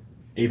anyway,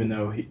 even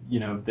though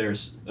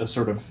there's a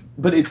sort of.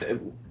 But it's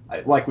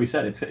like we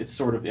said, it's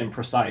sort of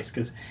imprecise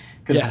because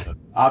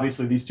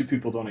obviously these two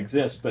people don't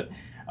exist, but.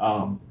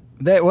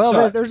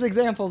 There's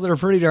examples that are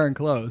pretty darn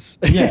close.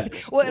 Yeah.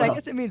 And I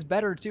guess it means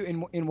better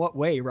too. In what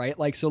way, right?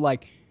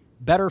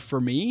 Better for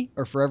me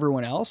or for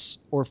everyone else,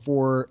 or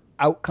for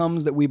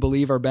outcomes that we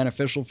believe are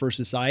beneficial for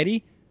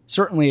society.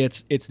 Certainly,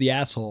 it's the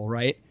asshole,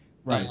 right?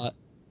 Right.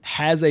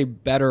 Has a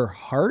better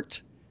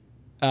heart.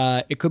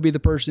 It could be the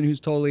person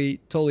who's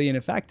totally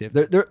ineffective.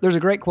 There's a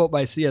great quote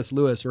by C.S.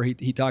 Lewis where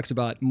he talks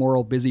about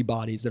moral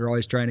busybodies that are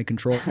always trying to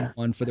control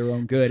one for their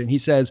own good, and he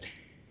says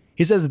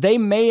they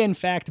may in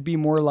fact be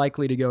more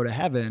likely to go to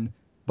heaven,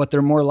 but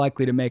they're more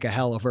likely to make a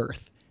hell of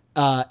earth.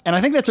 And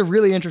I think that's a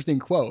really interesting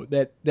quote,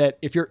 that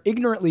if you're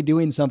ignorantly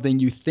doing something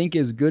you think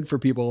is good for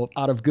people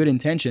out of good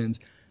intentions,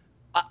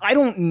 I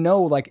don't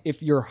know, like,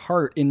 if your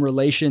heart in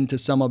relation to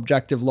some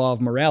objective law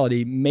of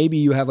morality, maybe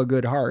you have a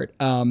good heart,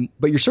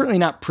 but you're certainly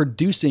not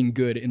producing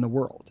good in the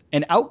world.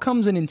 And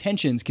outcomes and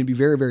intentions can be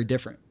very, very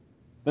different.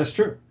 That's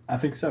true. I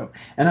think so.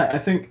 And I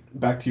think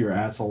back to your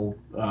asshole.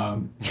 I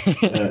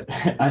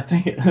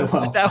think,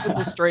 well, that was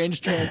a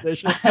strange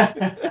transition.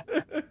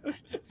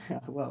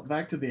 Well,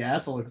 back to the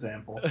asshole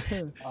example.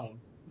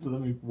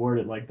 Let me word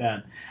it like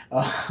that.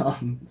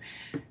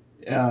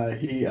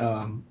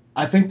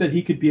 I think that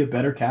he could be a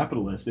better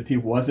capitalist if he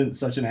wasn't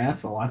such an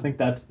asshole. I think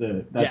that's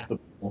the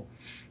goal.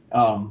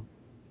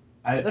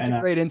 That's a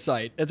great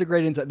insight. That's a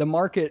great insight. The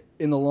market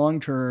in the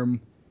long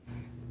term,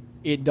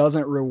 it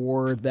doesn't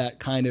reward that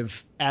kind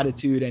of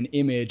attitude and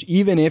image.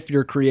 Even if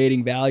you're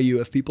creating value,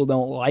 if people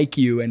don't like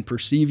you and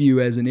perceive you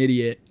as an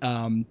idiot,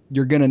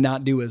 you're going to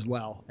not do as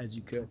well as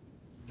you could.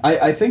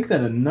 I think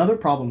that another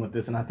problem with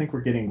this, and I think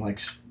we're getting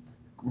like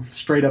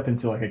straight up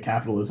into like a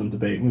capitalism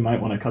debate. We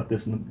might want to cut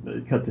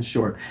this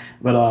short.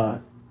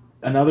 But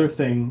another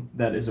thing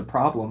that is a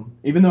problem,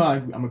 even though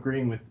I'm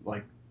agreeing with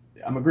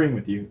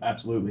you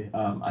absolutely.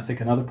 I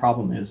think another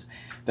problem is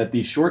that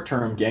these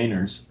short-term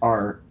gainers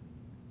are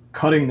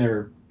cutting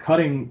their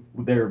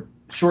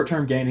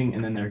short-term gaining,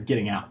 and then they're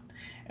getting out,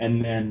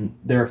 and then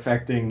they're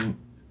affecting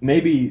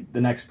maybe the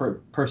next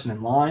person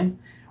in line,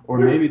 or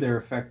maybe they're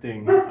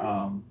affecting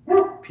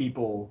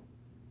people,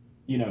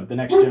 the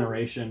next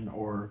generation,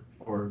 or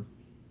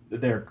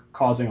they're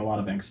causing a lot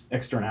of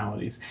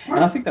externalities. And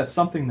I think that's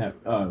something that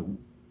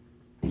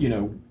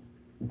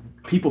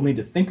people need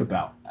to think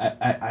about.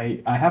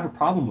 I have a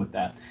problem with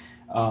that.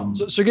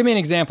 So give me an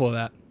example of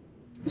that.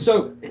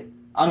 So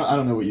I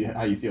don't know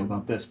how you feel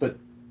about this, but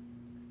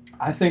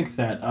I think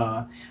that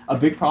a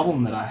big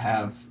problem that I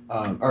have,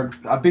 or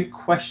a big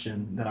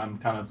question that I'm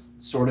kind of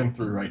sorting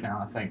through right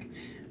now, I think,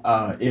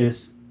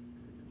 is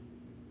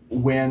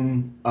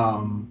when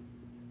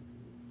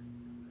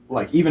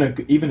like even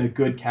a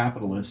good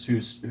capitalist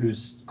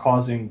who's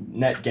causing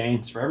net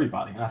gains for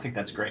everybody, and I think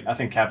that's great. I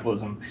think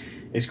capitalism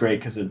is great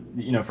because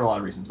for a lot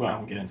of reasons. Well, I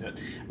won't get into it,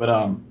 but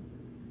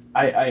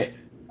I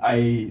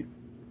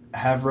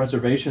have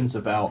reservations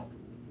about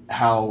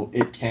how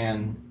it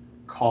can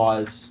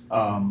cause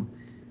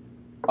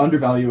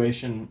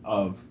undervaluation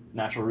of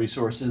natural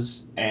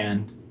resources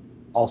and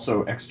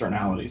also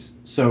externalities.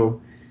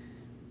 So,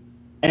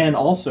 and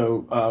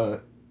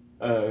also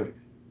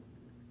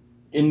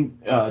in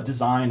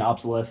design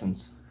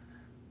obsolescence.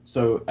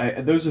 So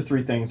those are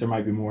three things. There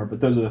might be more, but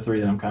those are the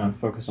three that I'm kind of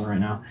focused on right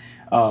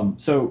now.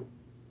 So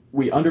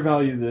we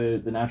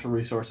undervalue the natural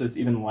resources,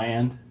 even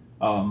land,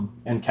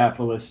 and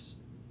capitalists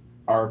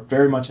are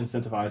very much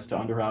incentivized to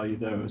undervalue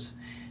those,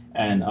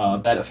 and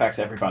that affects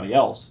everybody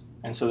else.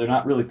 And so they're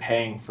not really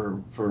paying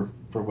for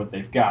what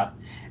they've got,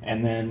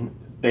 and then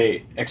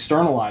they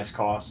externalize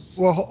costs.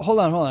 Well, hold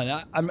on.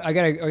 I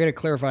gotta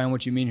clarify on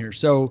what you mean here.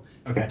 So,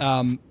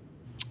 okay.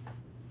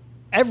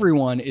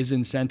 Everyone is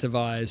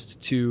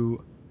incentivized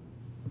to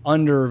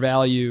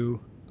undervalue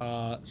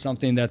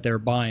something that they're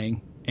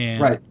buying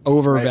and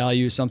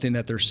overvalue something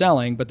that they're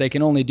selling, but they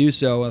can only do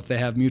so if they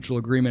have mutual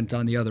agreement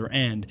on the other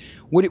end.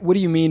 What do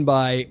you mean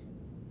by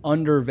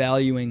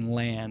undervaluing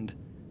land?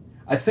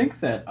 I think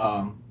that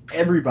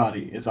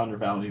everybody is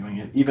undervaluing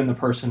it, even the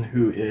person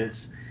who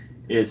is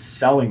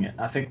selling it.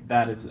 I think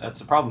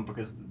that's a problem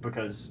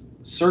because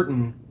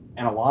certain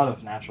and a lot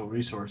of natural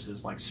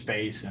resources like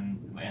space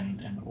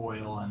and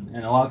oil and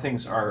a lot of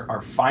things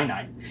are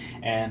finite,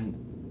 and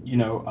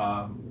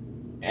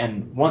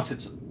and once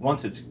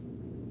it's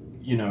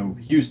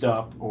used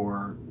up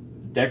or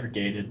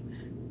degraded,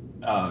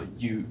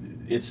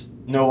 it's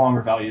no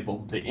longer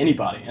valuable to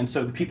anybody, and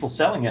so the people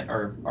selling it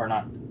are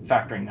not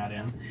factoring that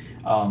in,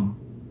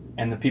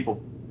 and the people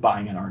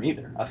buying it aren't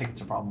either. I think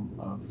it's a problem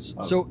of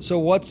So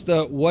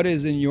what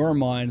is in your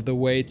mind the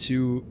way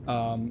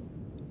to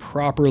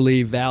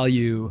properly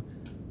value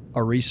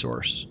a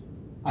resource?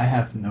 I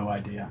have no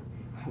idea.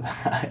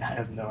 I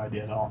have no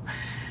idea at all.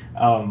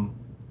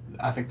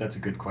 I think that's a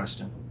good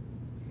question.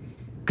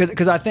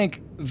 Because I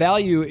think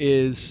value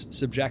is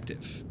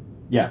subjective.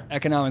 Yeah.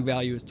 Economic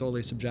value is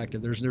totally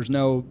subjective. There's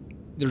no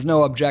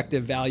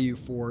objective value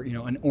for,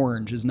 an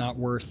orange is not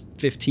worth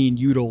 15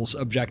 utils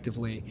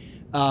objectively.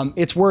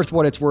 It's worth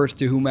what it's worth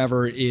to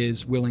whomever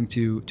is willing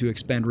to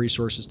expend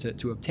resources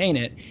to obtain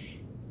it.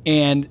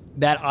 And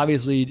that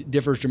obviously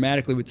differs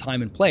dramatically with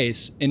time and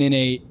place. And in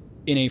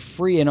a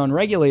free and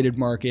unregulated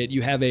market,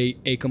 you have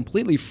a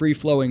completely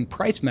free-flowing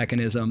price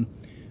mechanism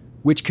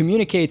which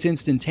communicates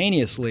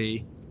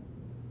instantaneously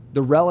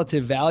the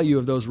relative value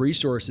of those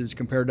resources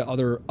compared to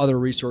other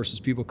resources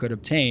people could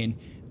obtain.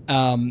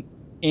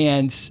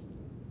 And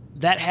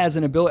that has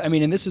an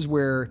ability, and this is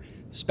where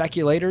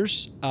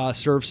speculators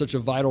serve such a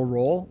vital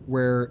role,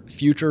 where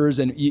futures,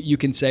 and you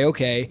can say,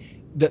 okay,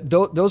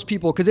 those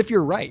people, because if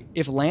you're right,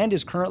 if land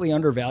is currently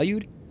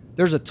undervalued,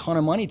 there's a ton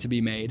of money to be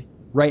made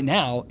right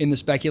now in the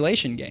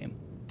speculation game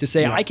to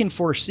say, I can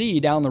foresee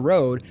down the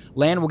road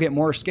land will get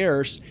more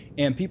scarce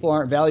and people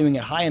aren't valuing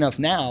it high enough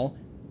now.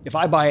 If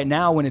I buy it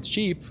now when it's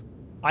cheap,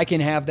 I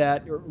can have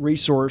that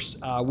resource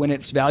when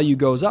its value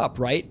goes up,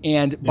 right?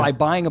 And by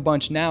buying a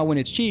bunch now when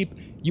it's cheap,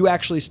 you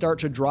actually start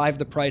to drive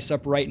the price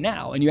up right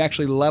now, and you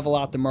actually level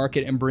out the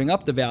market and bring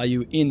up the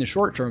value in the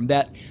short term.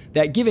 That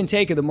give and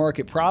take of the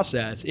market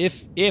process,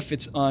 if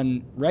it's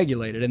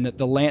unregulated, and that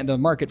the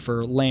market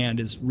for land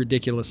is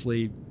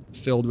ridiculously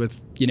filled with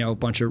a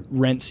bunch of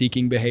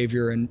rent-seeking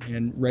behavior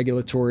and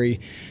regulatory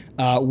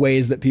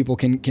ways that people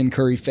can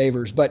curry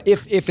favors. But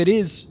if it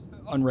is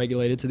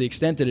unregulated to the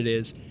extent that it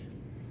is,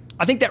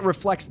 I think that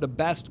reflects the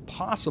best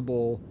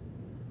possible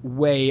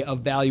way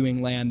of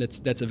valuing land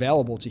that's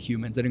available to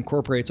humans, that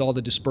incorporates all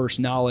the dispersed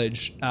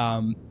knowledge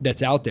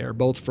that's out there,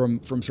 both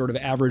from sort of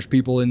average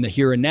people in the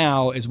here and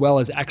now, as well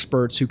as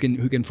experts who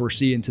can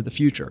foresee into the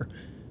future.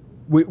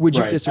 Would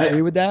you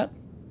disagree with that?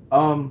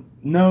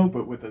 No,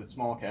 but with a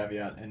small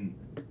caveat,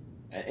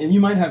 and you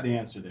might have the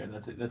answer there.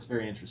 That's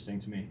very interesting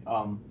to me.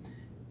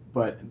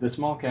 But the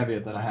small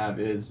caveat that I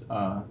have is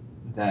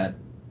that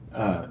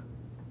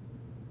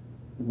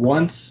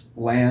once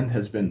land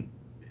has been,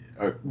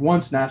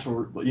 once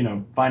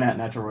finite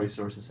natural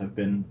resources have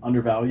been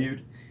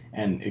undervalued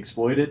and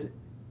exploited,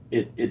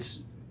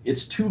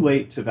 it's too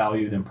late to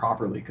value them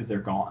properly because they're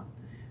gone.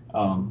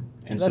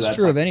 And that's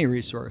true of any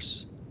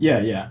resource.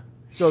 Yeah.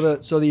 So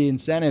the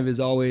incentive is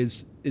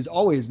always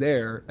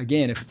there,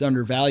 again, if it's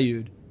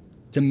undervalued,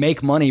 to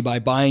make money by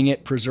buying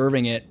it,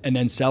 preserving it, and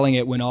then selling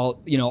it when all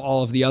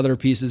of the other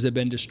pieces have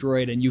been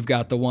destroyed and you've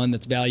got the one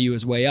that's value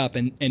is way up,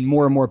 and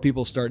more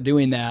people start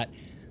doing that.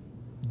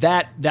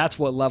 That's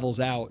what levels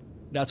out.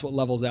 That's what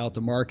levels out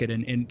the market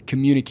and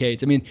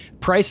communicates. I mean,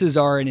 prices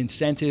are an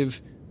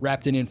incentive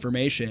wrapped in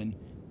information,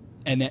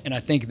 and I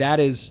think that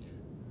is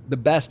the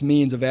best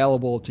means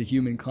available to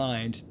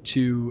humankind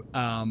to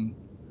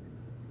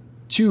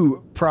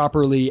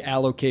properly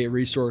allocate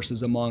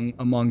resources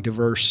among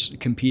diverse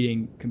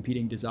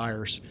competing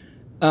desires.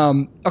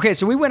 Okay,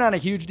 so we went on a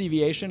huge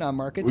deviation on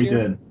markets. We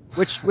did,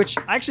 which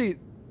I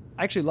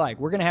actually like.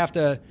 We're gonna have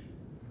to.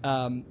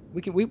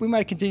 We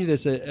might continue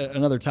this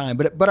another time,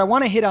 but I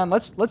want to hit on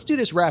let's do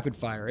this rapid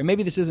fire, and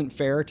maybe this isn't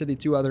fair to the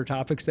two other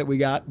topics that we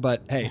got,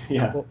 but hey,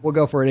 we'll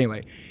go for it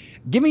anyway.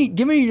 Give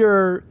me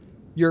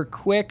your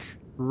quick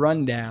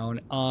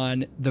rundown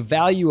on the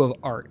value of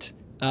art,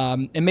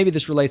 and maybe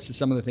this relates to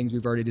some of the things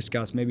we've already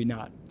discussed, maybe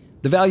not.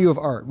 The value of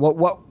art.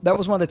 What that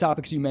was one of the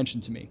topics you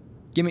mentioned to me.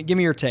 Give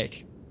me your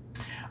take.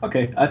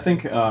 Okay, I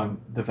think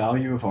the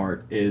value of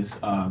art is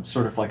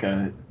sort of like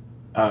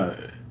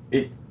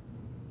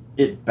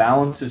it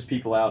balances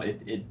people out.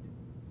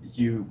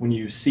 When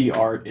you see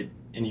art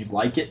and you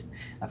like it,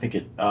 I think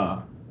it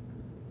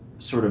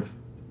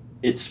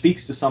it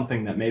speaks to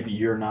something that maybe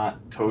you're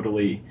not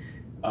totally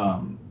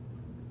and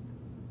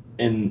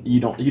you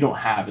don't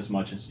have as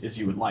much as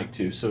you would like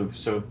to.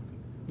 So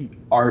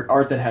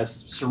art that has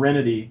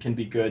serenity can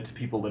be good to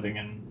people living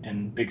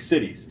in big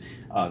cities.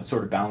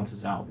 Sort of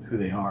balances out who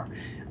they are.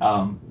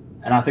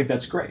 And I think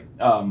that's great.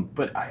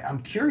 But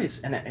I'm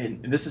curious,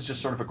 and this is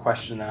just sort of a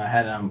question that I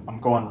had, and I'm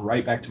going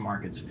right back to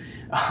markets,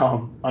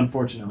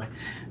 unfortunately.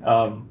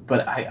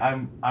 But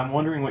I'm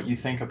wondering what you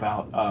think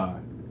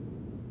about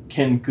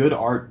can good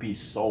art be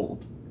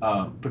sold?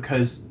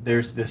 Because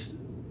there's this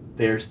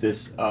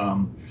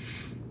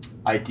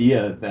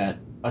idea that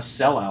a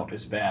sellout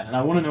is bad, and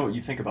I want to know what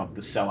you think about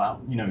the sellout.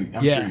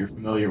 I'm sure you're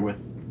familiar with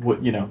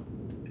what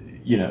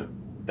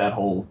that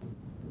whole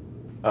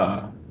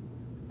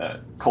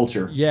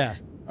culture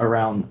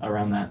around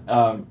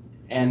that.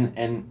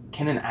 And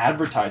can an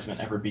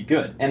advertisement ever be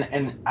good?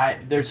 And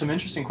there's some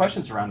interesting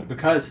questions around it,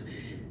 because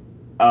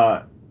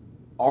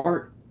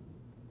art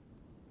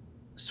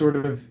sort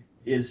of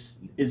is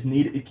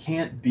needed. It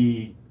can't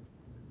be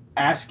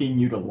asking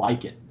you to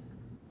like it.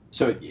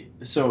 So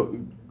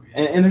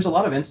there's a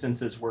lot of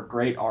instances where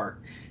great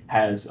art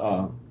has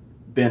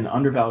been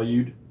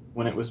undervalued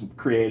when it was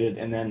created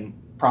and then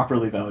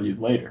properly valued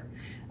later.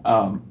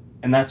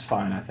 And that's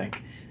fine, I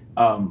think.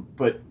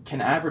 But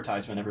can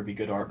advertisement ever be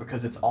good art?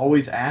 Because it's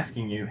always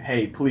asking you,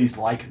 hey, please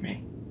like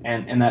me.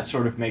 And that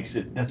sort of makes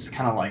it, that's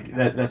kind of like,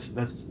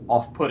 that's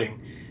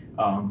off-putting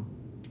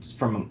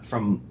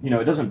from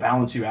it doesn't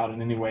balance you out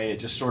in any way. It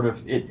just sort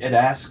of, it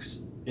asks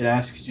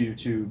you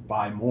to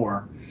buy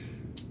more.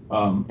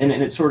 And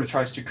it sort of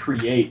tries to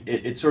create,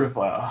 it's sort of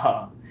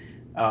a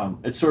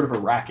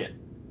racket,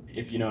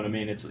 if you know what I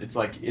mean. It's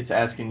like, it's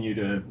asking you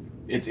to,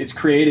 it's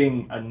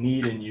creating a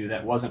need in you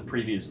that wasn't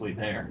previously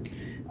there.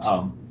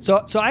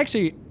 So I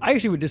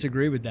actually would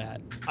disagree with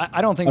that.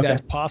 I don't think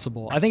that's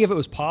possible. I think if it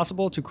was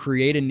possible to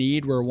create a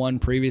need where one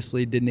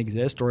previously didn't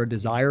exist, or a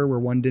desire where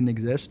one didn't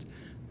exist,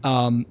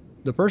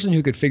 the person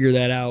who could figure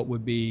that out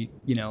would be,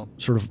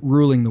 sort of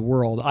ruling the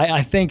world.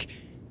 I think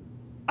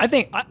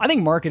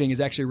marketing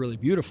is actually really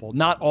beautiful.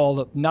 Not all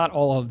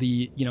of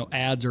the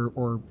ads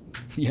or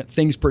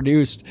things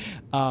produced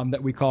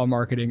that we call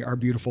marketing are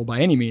beautiful by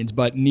any means,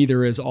 but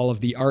neither is all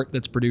of the art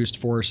that's produced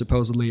for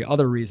supposedly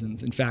other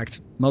reasons. In fact,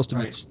 most of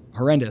it's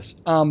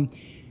horrendous.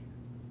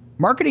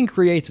 Marketing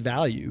creates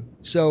value.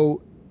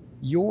 So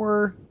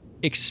your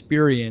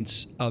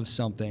experience of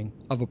something,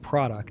 of a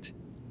product,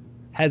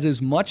 has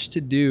as much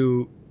to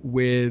do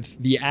with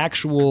the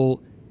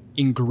actual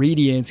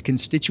ingredients,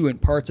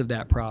 constituent parts of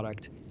that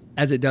product,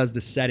 as it does the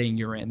setting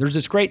you're in. There's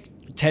this great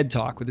TED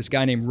Talk with this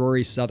guy named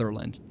Rory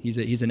Sutherland.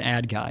 He's an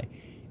ad guy.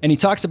 And he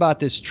talks about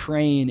this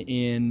train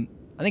in,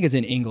 I think it's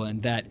in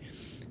England, that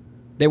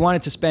they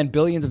wanted to spend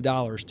billions of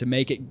dollars to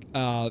make it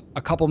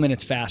a couple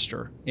minutes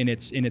faster in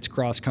its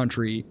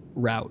cross-country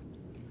route.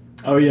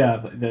 Oh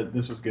yeah,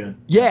 this was good.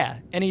 Yeah,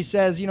 and he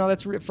says,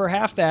 that's for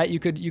half that you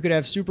could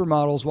have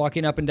supermodels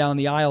walking up and down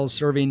the aisles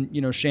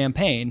serving,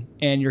 champagne,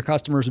 and your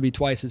customers would be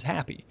twice as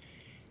happy.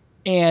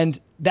 And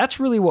that's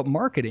really what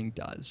marketing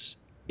does.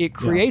 It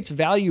creates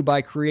value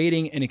by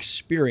creating an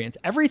experience.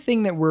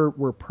 Everything that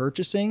we're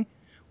purchasing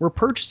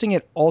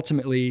it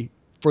ultimately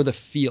for the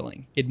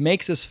feeling. It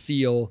makes us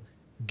feel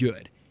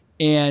good.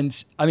 And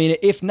I mean,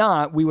 if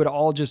not, we would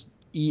all just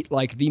eat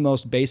like the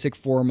most basic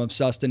form of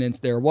sustenance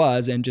there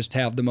was and just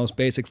have the most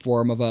basic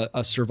form of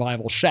a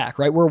survival shack,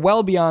 right? We're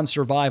well beyond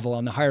survival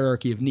on the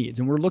hierarchy of needs.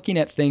 And we're looking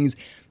at things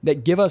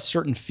that give us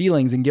certain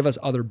feelings and give us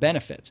other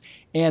benefits.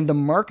 And the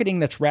marketing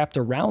that's wrapped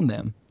around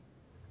them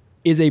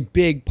is a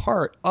big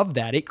part of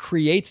that. It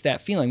creates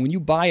that feeling. When you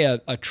buy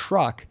a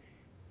truck,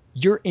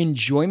 your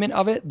enjoyment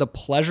of it, the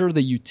pleasure,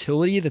 the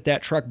utility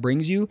that truck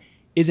brings you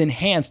is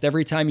enhanced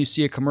every time you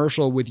see a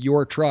commercial with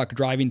your truck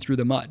driving through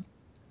the mud.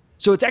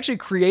 So it's actually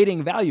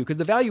creating value because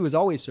the value is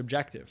always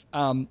subjective.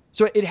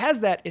 So it has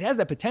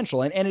that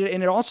potential, and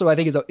it also, I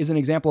think, is an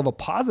example of a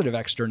positive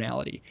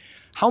externality.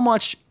 How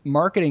much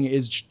marketing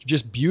is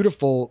just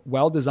beautiful,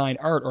 well-designed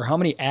art, or how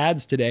many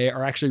ads today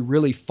are actually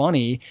really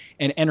funny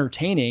and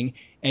entertaining,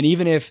 and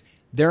even if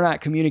they're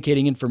not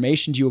communicating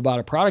information to you about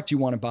a product you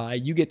want to buy,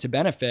 you get to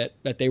benefit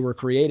that they were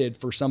created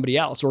for somebody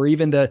else. Or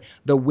even the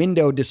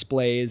window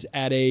displays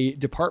at a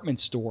department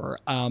store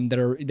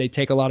they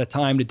take a lot of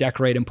time to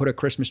decorate and put a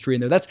Christmas tree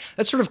in there. That's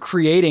sort of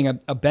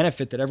creating a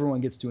benefit that everyone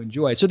gets to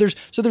enjoy. So there's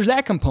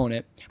that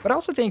component. But I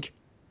also think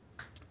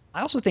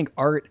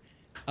art,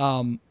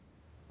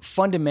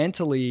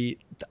 fundamentally,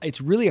 it's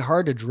really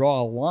hard to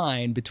draw a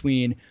line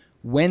between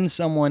when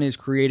someone is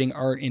creating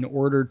art in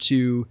order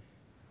to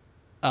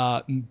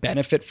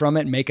benefit from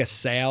it, make a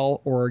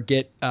sale, or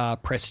get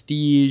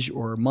prestige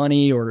or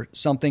money or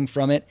something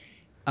from it,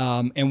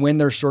 and when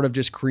they're sort of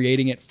just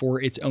creating it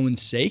for its own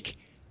sake.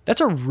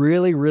 That's a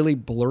really, really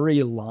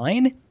blurry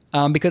line,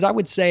 because I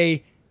would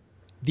say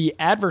the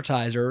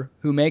advertiser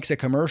who makes a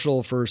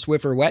commercial for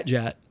Swiffer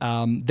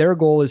WetJet, their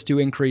goal is to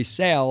increase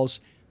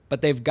sales,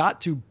 but they've got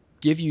to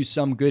give you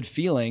some good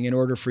feeling in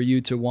order for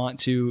you to want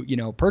to,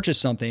 purchase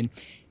something.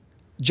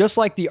 Just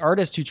like the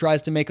artist who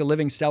tries to make a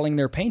living selling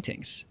their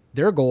paintings.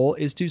 Their goal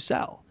is to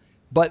sell,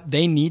 but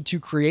they need to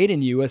create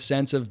in you a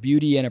sense of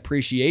beauty and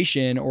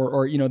appreciation,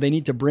 or they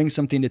need to bring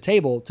something to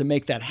table to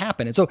make that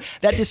happen. And so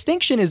that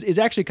distinction is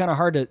actually kind of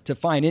hard to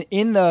find.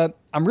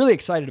 I'm really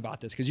excited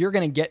about this because you're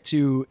going to get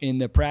to, in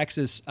the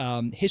Praxis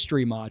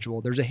history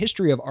module, there's a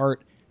history of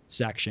art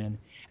section,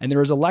 and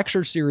there is a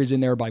lecture series in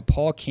there by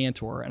Paul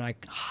Cantor, and I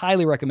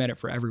highly recommend it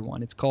for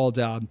everyone. It's called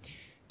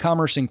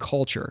Commerce and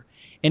Culture.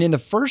 And in the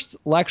first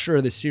lecture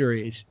of the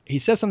series, he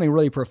says something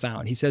really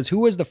profound. He says,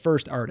 who was the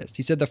first artist?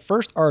 He said the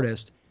first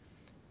artist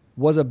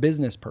was a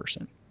business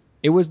person.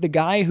 It was the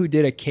guy who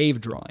did a cave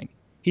drawing.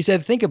 He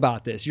said, think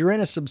about this. You're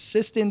in a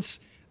subsistence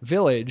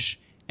village,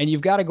 and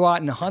you've got to go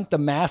out and hunt the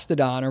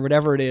mastodon or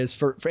whatever it is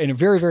for in a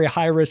very, very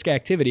high-risk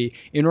activity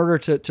in order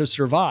to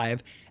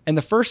survive. And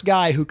the first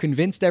guy who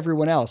convinced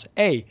everyone else,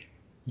 hey,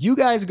 you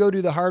guys go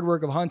do the hard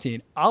work of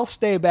hunting. I'll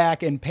stay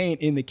back and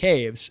paint in the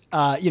caves.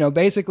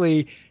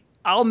 Basically,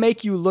 I'll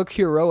make you look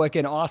heroic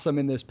and awesome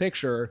in this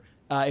picture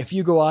if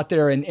you go out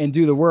there and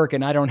do the work,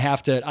 and I don't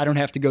have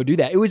to go do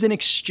that. It was an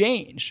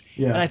exchange.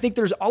 Yeah. And I think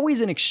there's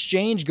always an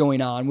exchange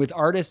going on with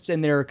artists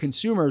and their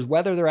consumers,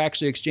 whether they're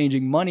actually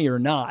exchanging money or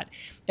not.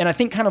 And I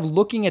think kind of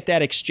looking at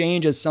that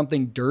exchange as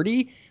something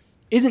dirty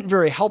isn't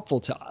very helpful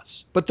to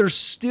us. But there's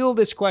still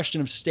this question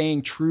of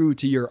staying true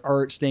to your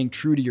art, staying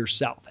true to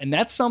yourself. And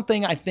that's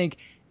something I think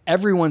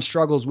everyone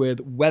struggles with,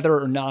 whether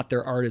or not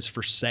their art is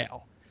for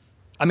sale.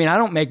 I mean, I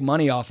don't make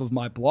money off of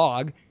my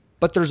blog,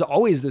 but there's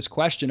always this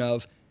question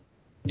of,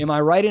 am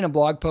I writing a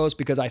blog post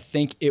because I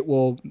think it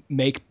will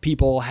make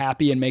people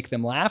happy and make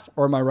them laugh,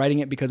 or am I writing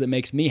it because it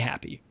makes me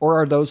happy?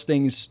 Or are those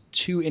things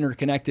too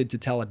interconnected to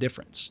tell a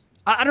difference?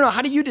 I don't know.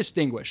 How do you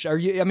distinguish?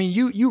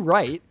 You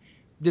write.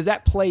 Does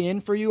that play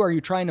in for you? Are you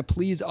trying to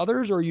please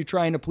others, or are you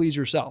trying to please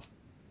yourself?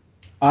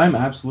 I'm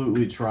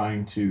absolutely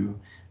trying to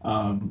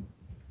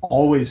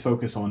always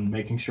focus on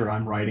making sure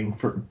I'm writing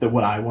for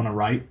what I want to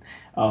write.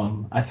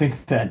 I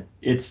think that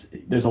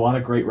there's a lot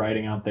of great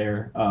writing out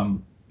there.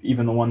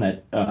 Even the one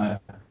that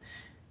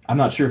I'm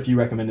not sure if you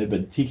recommended,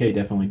 but TK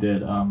definitely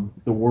did.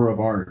 The War of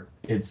Art.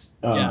 It's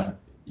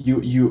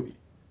you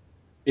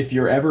if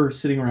you're ever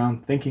sitting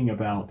around thinking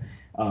about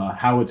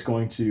how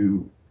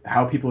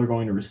people are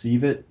going to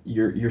receive it,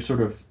 you're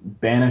sort of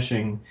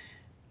banishing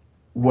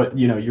what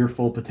your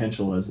full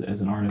potential as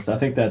an artist. I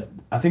think that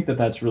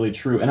that's really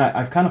true, and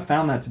I've kind of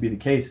found that to be the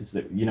case. Is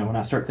that when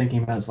I start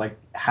thinking about it, it's like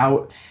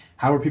how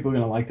are people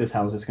going to like this?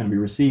 How is this going to be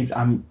received?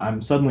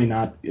 I'm suddenly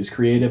not as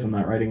creative. I'm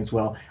not writing as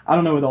well. I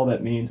don't know what all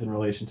that means in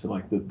relation to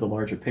like the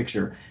larger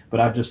picture, but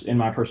I've just in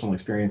my personal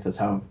experience that's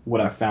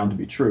what I've found to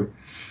be true.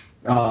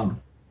 And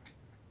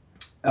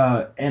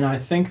I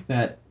think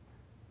that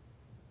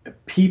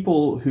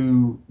people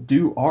who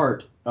do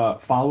art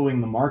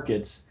following the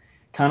markets,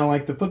 kind of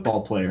like the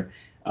football player,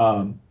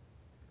 um,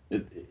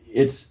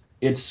 it's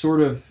sort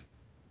of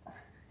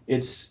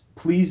it's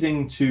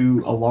pleasing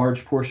to a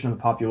large portion of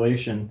the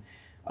population,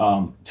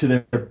 to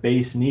their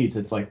base needs.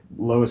 It's like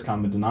lowest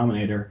common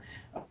denominator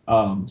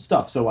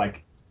stuff. So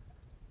like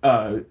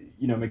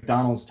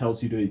McDonald's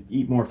tells you to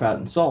eat more fat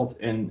and salt,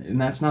 and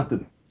that's not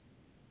the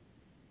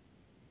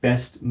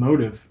best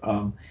motive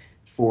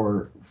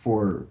for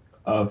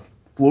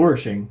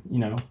flourishing,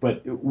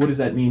 but what does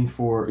that mean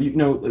for,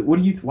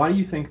 why do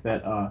you think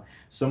that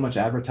so much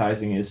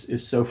advertising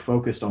is so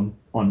focused on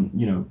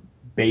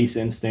base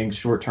instincts,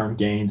 short-term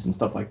gains and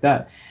stuff like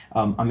that?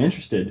 I'm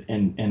interested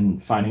in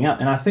finding out,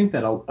 and I think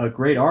that a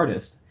great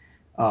artist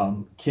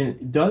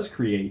does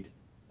create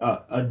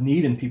a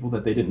need in people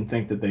that they didn't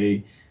think that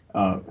they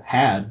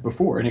had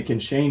before, and it can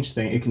change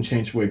things. It can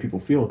change the way people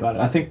feel about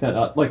it. I think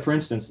that, like for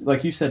instance,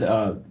 like you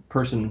said,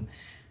 person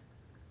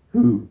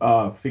who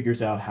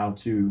figures out how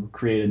to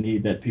create a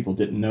need that people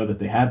didn't know that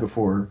they had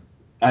before.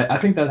 I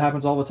think that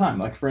happens all the time.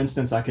 Like for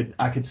instance, I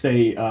could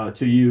say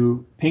to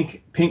you,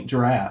 pink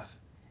giraffe,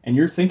 and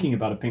you're thinking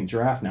about a pink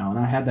giraffe now, and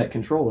I had that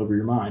control over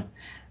your mind.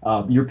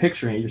 You're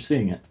picturing it, you're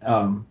seeing it,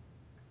 and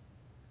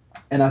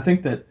I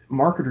think that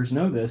marketers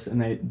know this,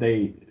 and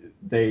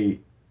they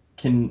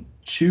can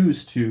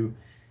choose to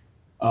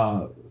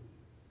how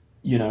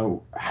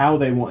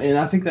they want. And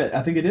I think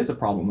it is a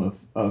problem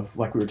of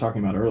like we were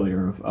talking about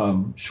earlier,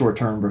 of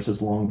short-term versus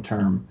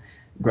long-term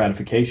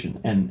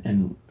gratification.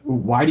 And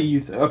why do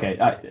you okay,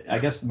 I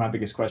guess my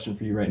biggest question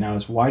for you right now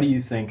is, why do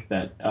you think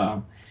that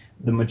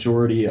the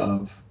majority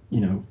of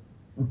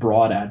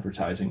broad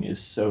advertising is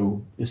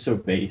so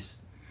base?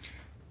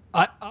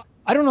 I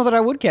don't know that I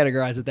would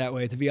categorize it that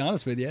way, to be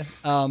honest with you.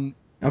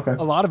 Okay.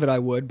 A lot of it I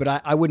would,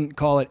 but I wouldn't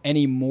call it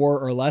any more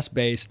or less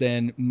base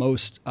than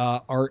most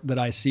art that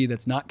I see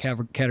that's not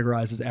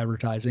categorized as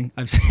advertising.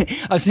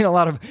 I've seen a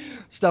lot of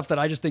stuff that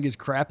I just think is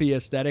crappy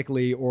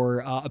aesthetically,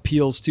 or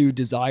appeals to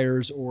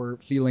desires or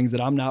feelings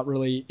that I'm not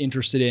really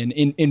interested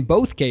in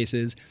both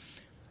cases.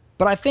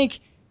 But I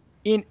think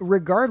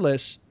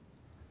regardless,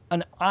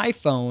 an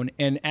iPhone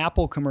and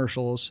Apple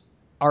commercials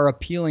are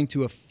appealing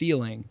to a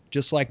feeling,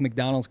 just like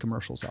McDonald's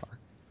commercials are.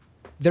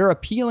 They're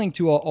appealing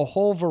to a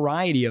whole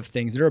variety of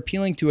things. They're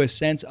appealing to a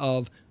sense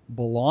of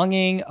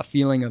belonging, a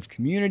feeling of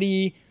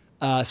community,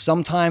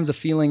 sometimes a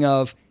feeling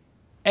of,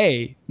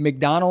 hey,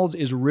 McDonald's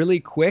is really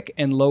quick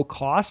and low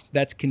cost.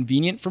 That's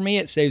convenient for me.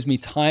 It saves me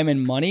time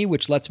and money,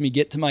 which lets me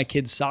get to my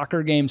kids'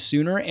 soccer game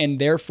sooner, and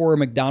therefore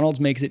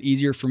McDonald's makes it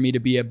easier for me to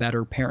be a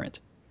better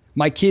parent.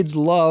 My kids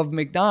love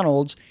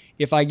McDonald's.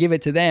 If I give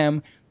it to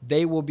them,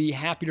 they will be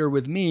happier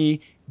with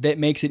me. That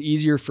makes it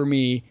easier for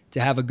me to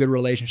have a good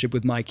relationship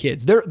with my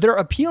kids. They're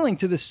appealing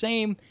to the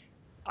same.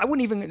 I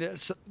wouldn't even.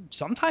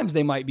 Sometimes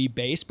they might be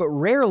base, but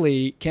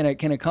rarely can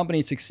a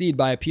company succeed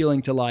by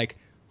appealing to like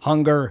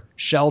hunger,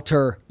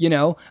 shelter.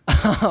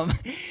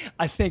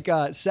 I think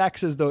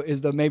sex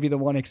is maybe the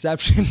one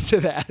exception to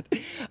that,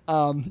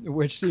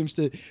 which seems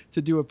to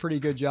do a pretty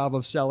good job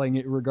of selling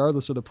it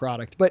regardless of the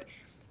product. But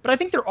I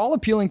think they're all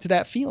appealing to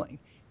that feeling.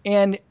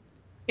 And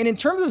in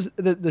terms of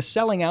the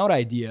selling out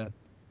idea,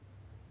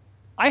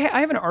 I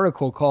have an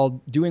article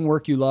called "Doing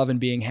Work You Love and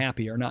Being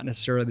Happy Are Not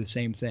Necessarily the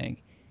Same Thing."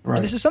 Right.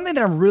 And this is something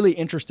that I'm really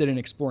interested in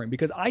exploring,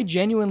 because I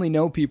genuinely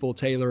know people,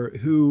 Taylor,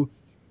 who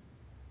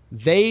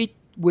they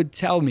would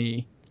tell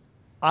me,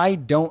 I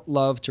don't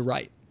love to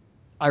write.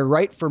 I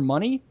write for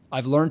money.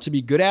 I've learned to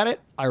be good at it.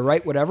 I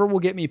write whatever will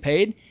get me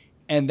paid.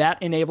 And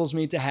that enables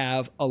me to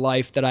have a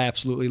life that I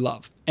absolutely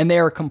love. And they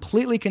are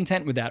completely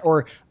content with that.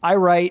 Or I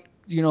write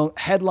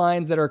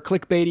headlines that are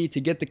clickbaity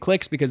to get the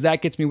clicks, because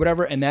that gets me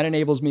whatever, and that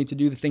enables me to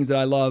do the things that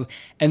I love.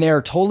 And they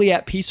are totally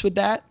at peace with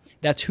that.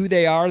 That's who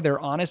they are. They're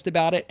honest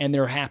about it, and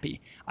they're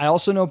happy. I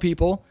also know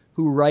people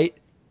who write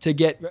to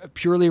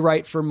purely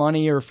write for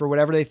money or for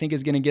whatever they think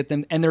is going to get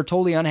them, and they're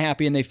totally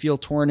unhappy, and they feel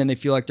torn, and they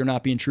feel like they're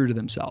not being true to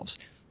themselves.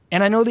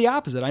 And I know the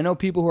opposite. I know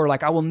people who are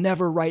like, I will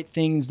never write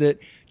things that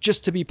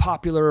just to be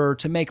popular or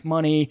to make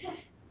money,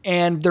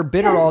 and they're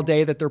bitter all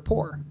day that they're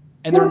poor.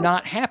 And they're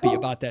not happy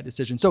about that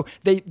decision. So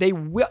they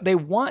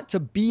want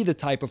to be the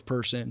type of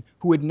person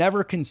who would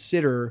never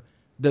consider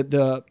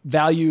the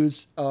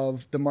values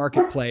of the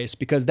marketplace,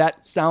 because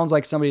that sounds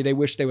like somebody they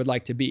wish they would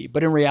like to be.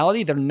 But in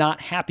reality, they're not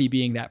happy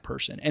being that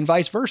person, and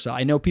vice versa.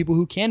 I know people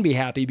who can be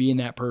happy being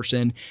that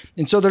person.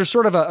 And so there's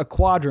sort of a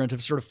quadrant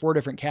of sort of 4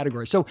 different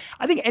categories. So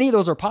I think any of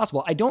those are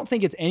possible. I don't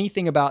think it's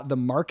anything about the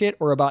market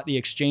or about the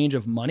exchange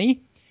of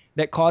money.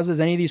 that causes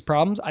any of these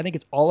problems. I think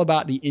it's all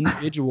about the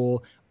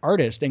individual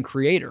artist and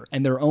creator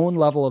and their own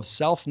level of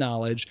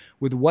self-knowledge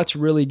with what's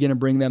really going to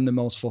bring them the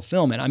most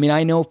fulfillment. I mean,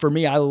 I know for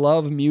me, I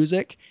love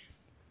music.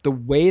 The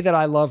way that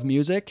I love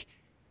music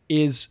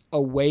is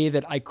a way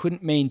that I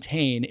couldn't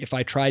maintain if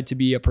I tried to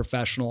be a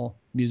professional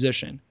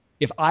musician.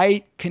 If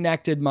I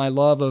connected my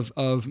love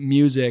of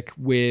music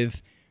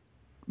with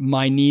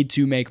my need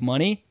to make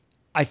money,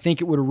 I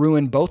think it would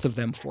ruin both of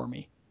them for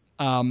me.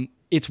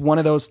 It's one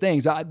of those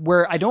things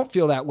where I don't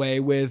feel that way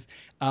with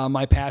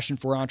my passion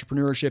for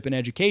entrepreneurship and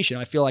education.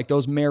 I feel like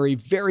those marry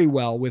very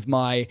well with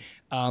my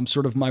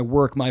sort of my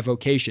work, my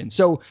vocation.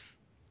 So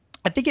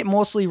I think it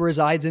mostly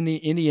resides in the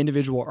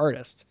individual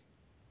artist.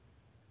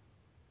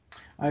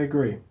 I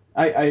agree.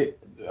 I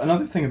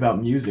another thing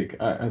about music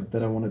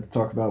that I wanted to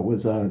talk about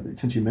was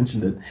since you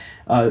mentioned it,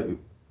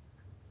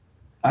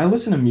 I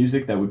listen to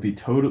music that would be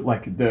total,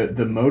 like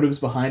the motives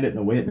behind it and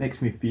the way it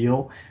makes me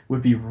feel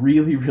would be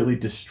really, really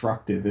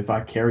destructive if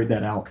I carried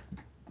that out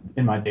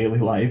in my daily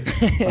life.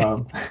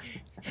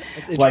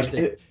 That's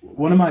interesting. Like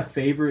one of my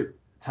favorite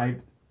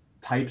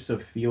types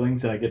of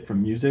feelings that I get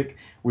from music,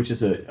 which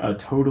is a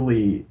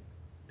totally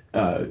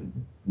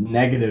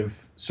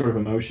negative sort of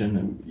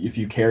emotion, if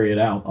you carry it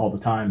out all the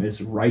time,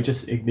 is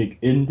righteous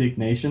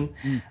indignation.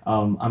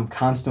 I'm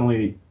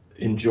constantly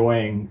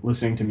enjoying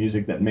listening to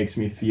music that makes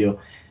me feel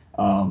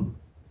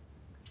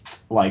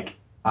like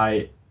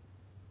I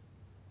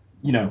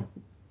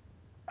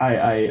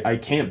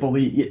can't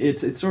believe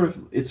it's sort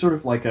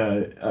of like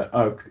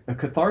a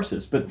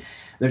catharsis. But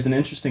there's an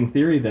interesting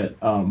theory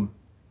that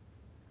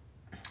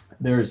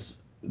there's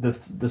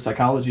the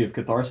psychology of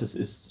catharsis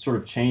is sort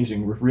of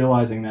changing. We're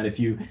realizing that if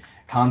you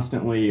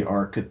constantly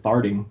are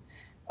catharting,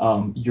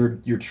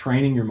 you're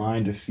training your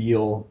mind to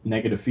feel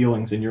negative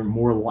feelings, and you're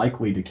more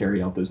likely to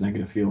carry out those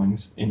negative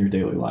feelings in your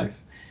daily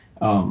life.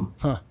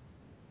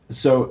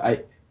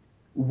 So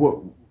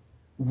do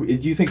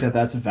you think that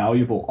that's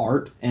valuable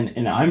art?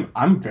 And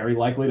I'm very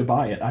likely to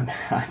buy it.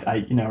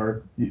 I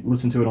or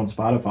listen to it on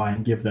Spotify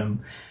and give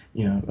them,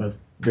 a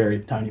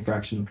very tiny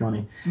fraction of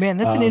money. Man,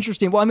 that's an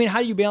interesting. Well, I mean,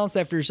 how do you balance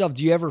that for yourself?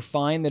 Do you ever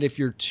find that if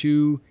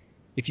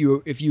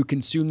you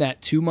consume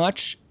that too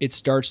much, it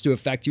starts to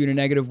affect you in a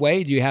negative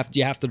way? Do you have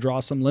to draw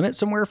some limit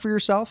somewhere for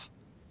yourself?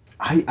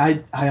 I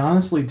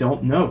honestly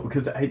don't know,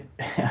 because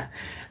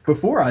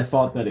before I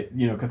thought that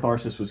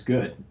catharsis was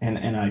good,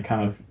 and I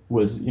kind of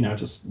was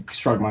just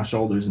shrug my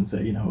shoulders and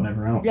say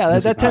whatever.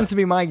 That tends to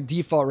be my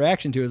default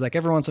reaction to it, is like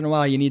every once in a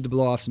while you need to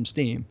blow off some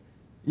steam.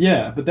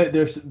 Yeah, but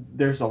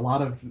there's a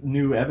lot of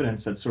new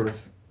evidence that's sort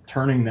of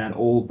turning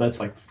that's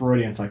like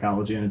Freudian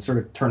psychology, and it's sort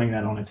of turning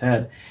that on its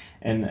head,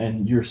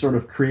 and you're sort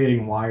of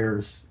creating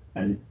wires,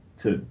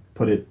 to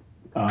put it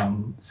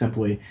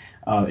simply,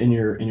 in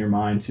your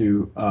mind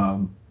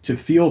to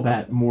feel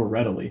that more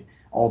readily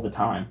all the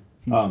time.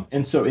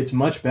 And so it's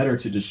much better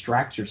to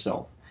distract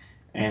yourself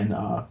and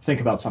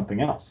think about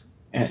something else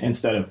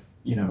instead of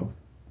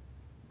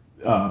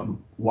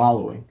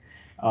wallowing.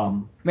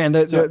 Man,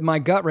 my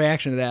gut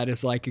reaction to that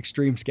is like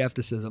extreme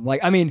skepticism.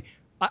 Like, I mean,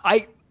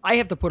 I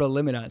have to put a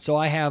limit on it. So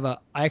I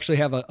actually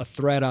have a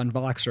thread on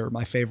Voxer,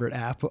 my favorite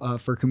app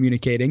for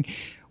communicating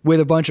with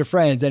a bunch of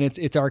friends, and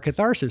it's our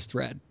catharsis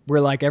thread, where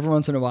like every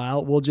once in a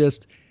while we'll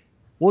just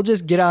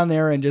get on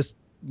there and just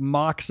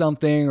mock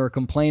something or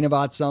complain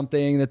about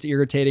something that's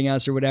irritating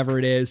us or whatever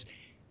it is.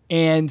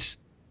 And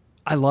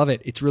I love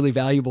it. It's really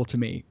valuable to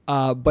me.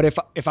 But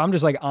if I'm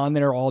just like on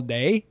there all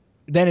day,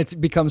 then it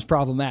becomes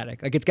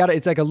problematic. Like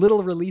it's like a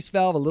little release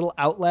valve, a little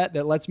outlet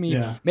that lets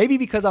me, maybe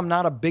because I'm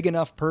not a big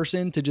enough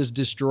person to just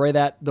destroy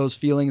those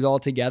feelings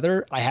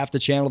altogether, I have to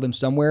channel them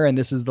somewhere, and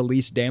this is the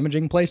least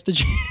damaging place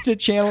to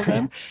channel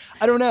them.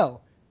 I don't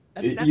know.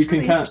 That's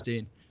really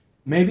interesting.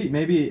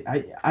 Maybe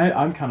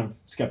I'm kind of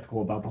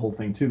skeptical about the whole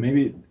thing too.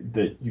 Maybe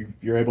that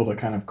you're able to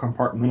kind of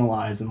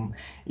compartmentalize, and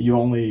you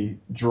only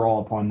draw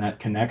upon that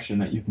connection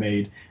that you've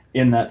made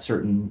in that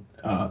certain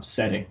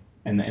setting,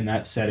 and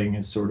that setting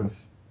is sort of,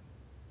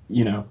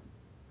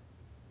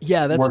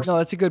 Yeah,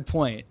 that's a good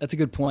point. That's a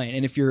good point.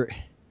 And if I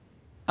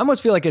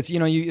almost feel like it's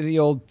the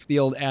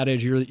old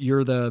adage,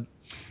 you're the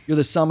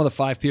sum of the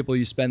 5 people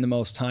you spend the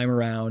most time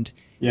around.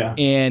 Yeah.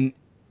 And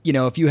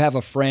if you have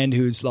a friend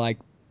who's like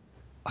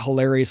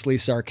hilariously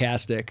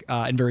sarcastic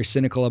and very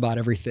cynical about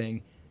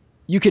everything,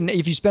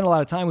 if you spend a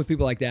lot of time with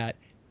people like that,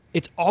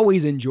 it's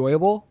always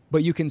enjoyable,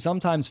 but you can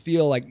sometimes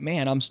feel like,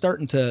 man, I'm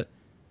starting to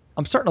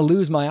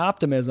lose my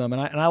optimism,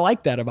 and I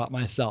like that about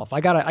myself.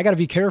 I gotta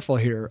be careful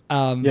here.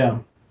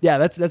 Yeah,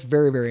 that's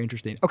very, very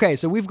interesting. Okay,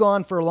 so we've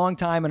gone for a long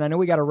time, and I know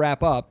we got to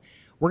wrap up.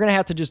 We're gonna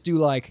have to just do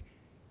like,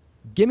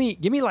 give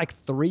me like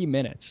 3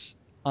 minutes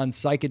on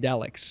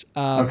psychedelics.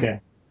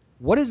 Okay.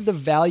 What is the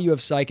value of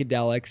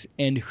psychedelics,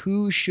 and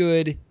who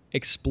should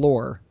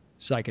explore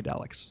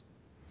psychedelics?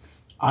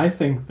 I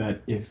think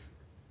that if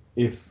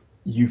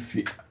you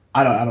feel,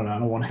 I don't know, I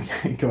don't want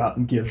to go out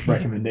and give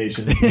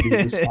recommendations and be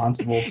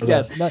responsible for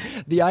that.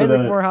 Yes, the Isaac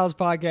Morehouse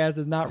podcast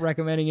is not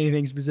recommending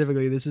anything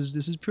specifically. This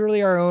is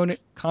purely our own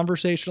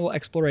conversational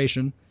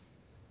exploration.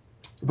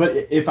 But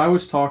if I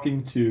was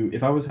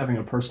having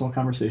a personal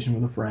conversation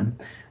with a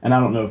friend, and I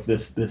don't know if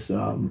this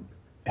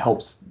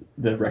helps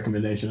the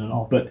recommendation at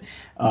all, but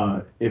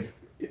if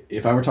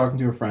I were talking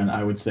to a friend,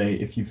 I would say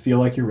if you feel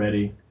like you're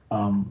ready,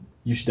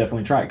 you should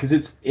definitely try it,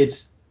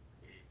 because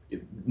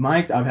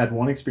I've had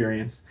one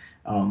experience.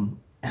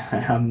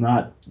 I'm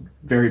not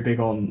very big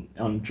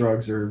on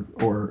drugs or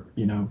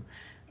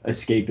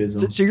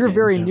escapism. So you're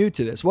very new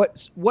to this.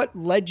 What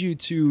led you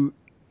to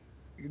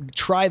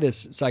try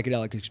this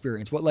psychedelic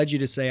experience? What led you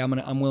to say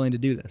I'm willing to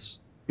do this?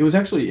 It was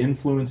actually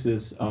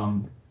influences,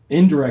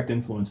 indirect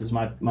influences.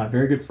 My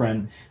very good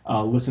friend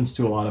listens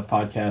to a lot of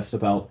podcasts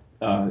about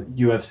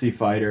UFC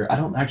fighter. I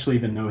don't actually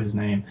even know his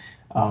name,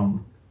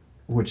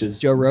 which is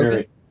Joe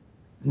Rogan.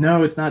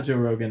 No, it's not Joe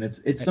Rogan.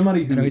 It's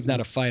somebody who. I know he's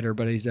not a fighter,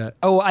 but he's a.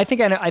 Oh, I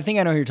think I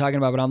know who you're talking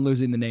about, but I'm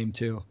losing the name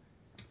too.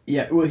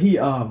 Yeah, well,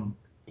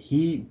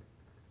 he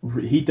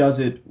does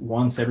it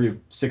once every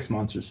 6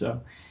 months or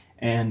so,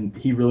 and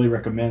he really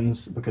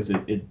recommends, because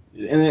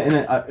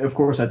of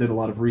course I did a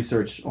lot of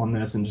research on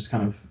this and just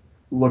kind of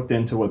looked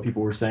into what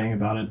people were saying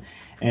about it,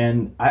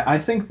 and I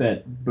think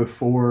that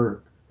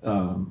before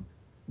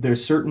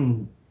there's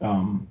certain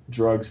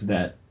drugs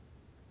that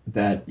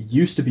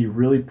used to be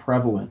really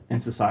prevalent in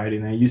society,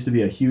 and they used to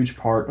be a huge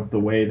part of the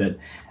way that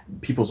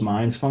people's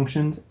minds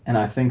functioned, and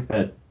I think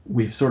that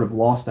we've sort of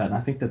lost that, and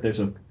I think that there's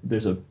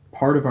a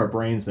part of our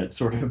brains that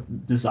sort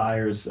of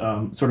desires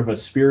sort of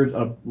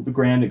the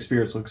grand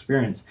spiritual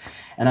experience,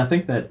 and I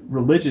think that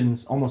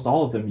religions, almost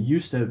all of them,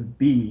 used to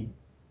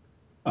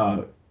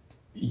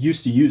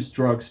use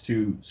drugs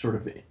to sort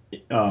of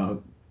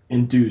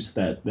induce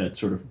that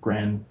sort of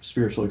grand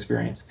spiritual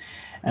experience.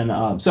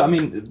 And so, I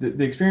mean,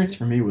 the experience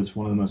for me was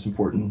one of the most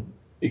important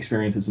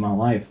experiences in my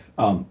life.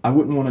 I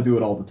wouldn't want to do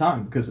it all the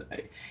time, because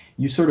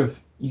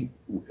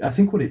I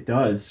think what it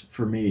does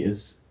for me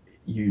is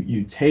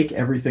you take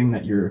everything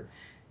that you're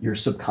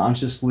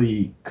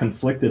subconsciously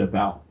conflicted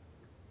about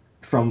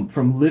from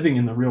living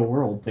in the real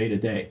world day to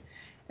day,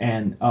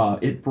 and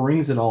it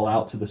brings it all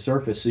out to the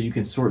surface so you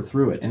can sort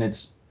through it. And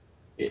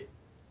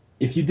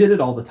if you did it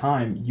all the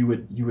time, you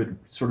would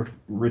sort of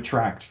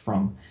retract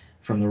from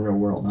the real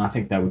world, and I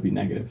think that would be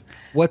negative.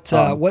 What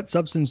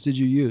substance did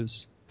you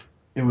use?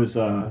 It was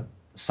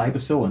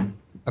psilocybin.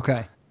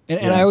 Okay.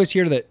 And I always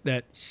hear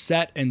that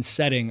set and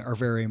setting are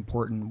very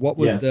important. What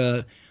was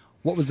the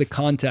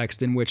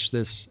context in which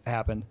this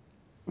happened?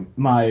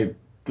 The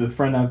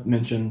friend I've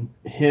mentioned,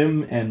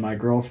 him and my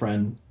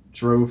girlfriend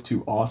drove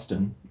to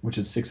Austin, which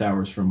is 6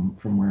 hours from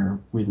where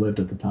we lived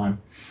at the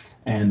time,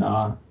 and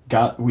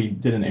we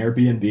did an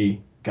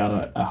Airbnb,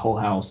 got a whole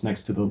house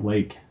next to the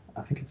lake.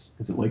 I think is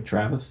it Lake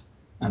Travis?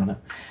 I don't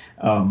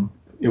know.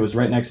 It was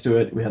right next to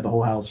it. We had the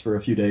whole house for a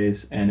few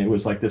days, and it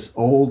was like this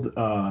old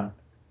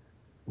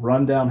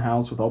rundown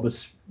house with all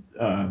this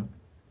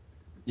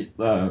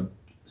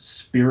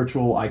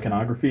spiritual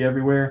iconography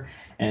everywhere,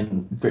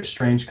 and very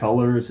strange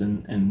colors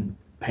and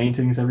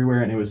paintings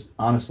everywhere, and it was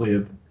honestly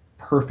a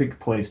perfect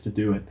place to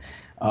do it.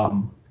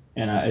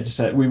 And I just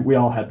had, we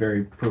all had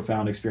very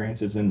profound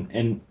experiences,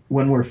 and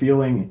when we're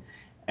feeling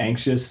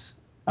anxious,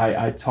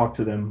 I talk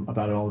to them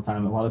about it all the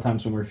time. A lot of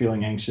times when we're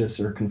feeling anxious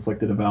or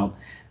conflicted about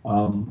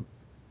where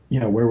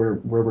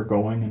we're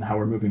going and how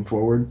we're moving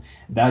forward,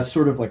 that's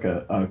sort of like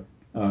a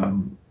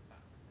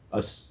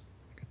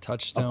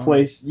touchstone. A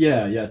place,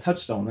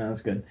 touchstone.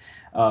 That's good.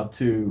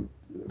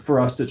 For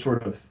us to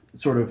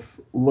sort of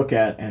look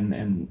at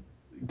and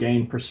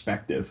gain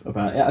perspective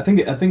about it.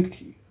 I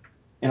think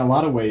in a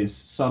lot of ways,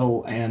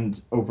 subtle and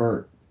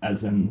overt,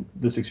 as in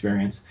this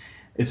experience,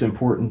 it's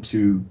important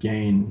to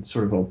gain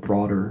sort of a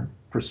broader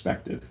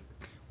perspective.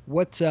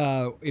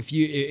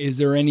 Is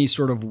there any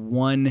sort of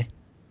one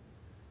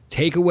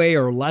takeaway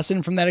or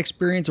lesson from that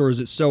experience, or is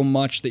it so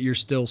much that you're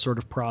still sort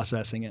of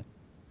processing it?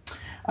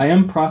 I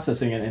am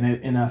processing it,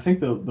 and I think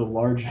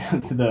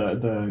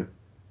the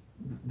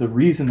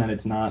reason that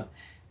it's not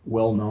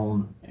well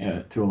known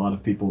to a lot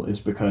of people is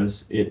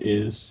because it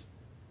is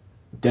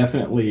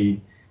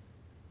definitely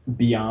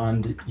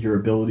beyond your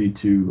ability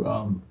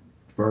to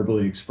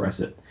verbally express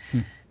it.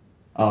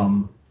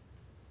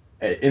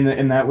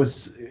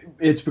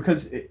 It's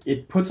because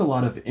it puts a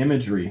lot of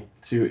imagery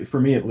for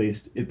me at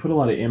least, it put a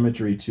lot of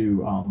imagery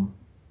to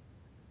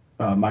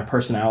my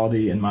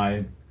personality and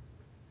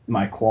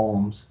my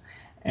qualms,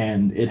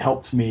 and it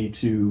helped me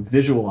to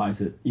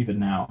visualize it even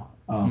now,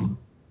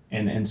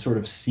 and sort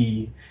of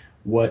see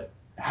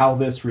how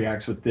this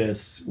reacts with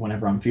this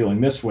whenever I'm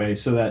feeling this way,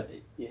 so that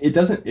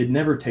it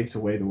never takes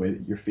away the way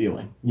that you're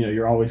feeling.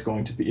 You're always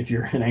going to be, if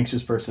you're an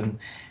anxious person,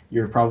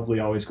 you're probably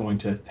always going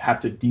to have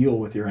to deal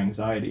with your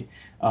anxiety.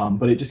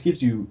 But it just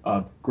gives you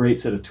a great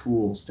set of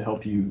tools to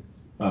help you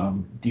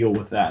deal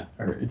with that,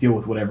 or deal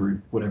with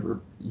whatever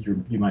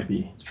you might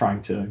be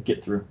trying to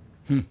get through.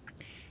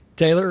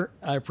 Taylor,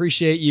 I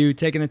appreciate you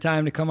taking the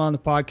time to come on the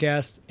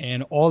podcast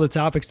and all the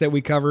topics that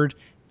we covered.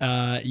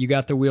 You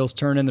got the wheels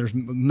turning. There's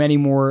many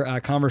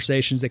more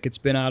conversations that could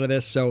spin out of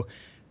this. So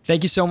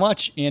thank you so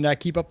much, and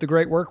keep up the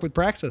great work with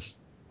Praxis.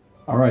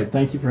 All right.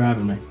 Thank you for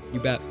having me. You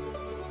bet.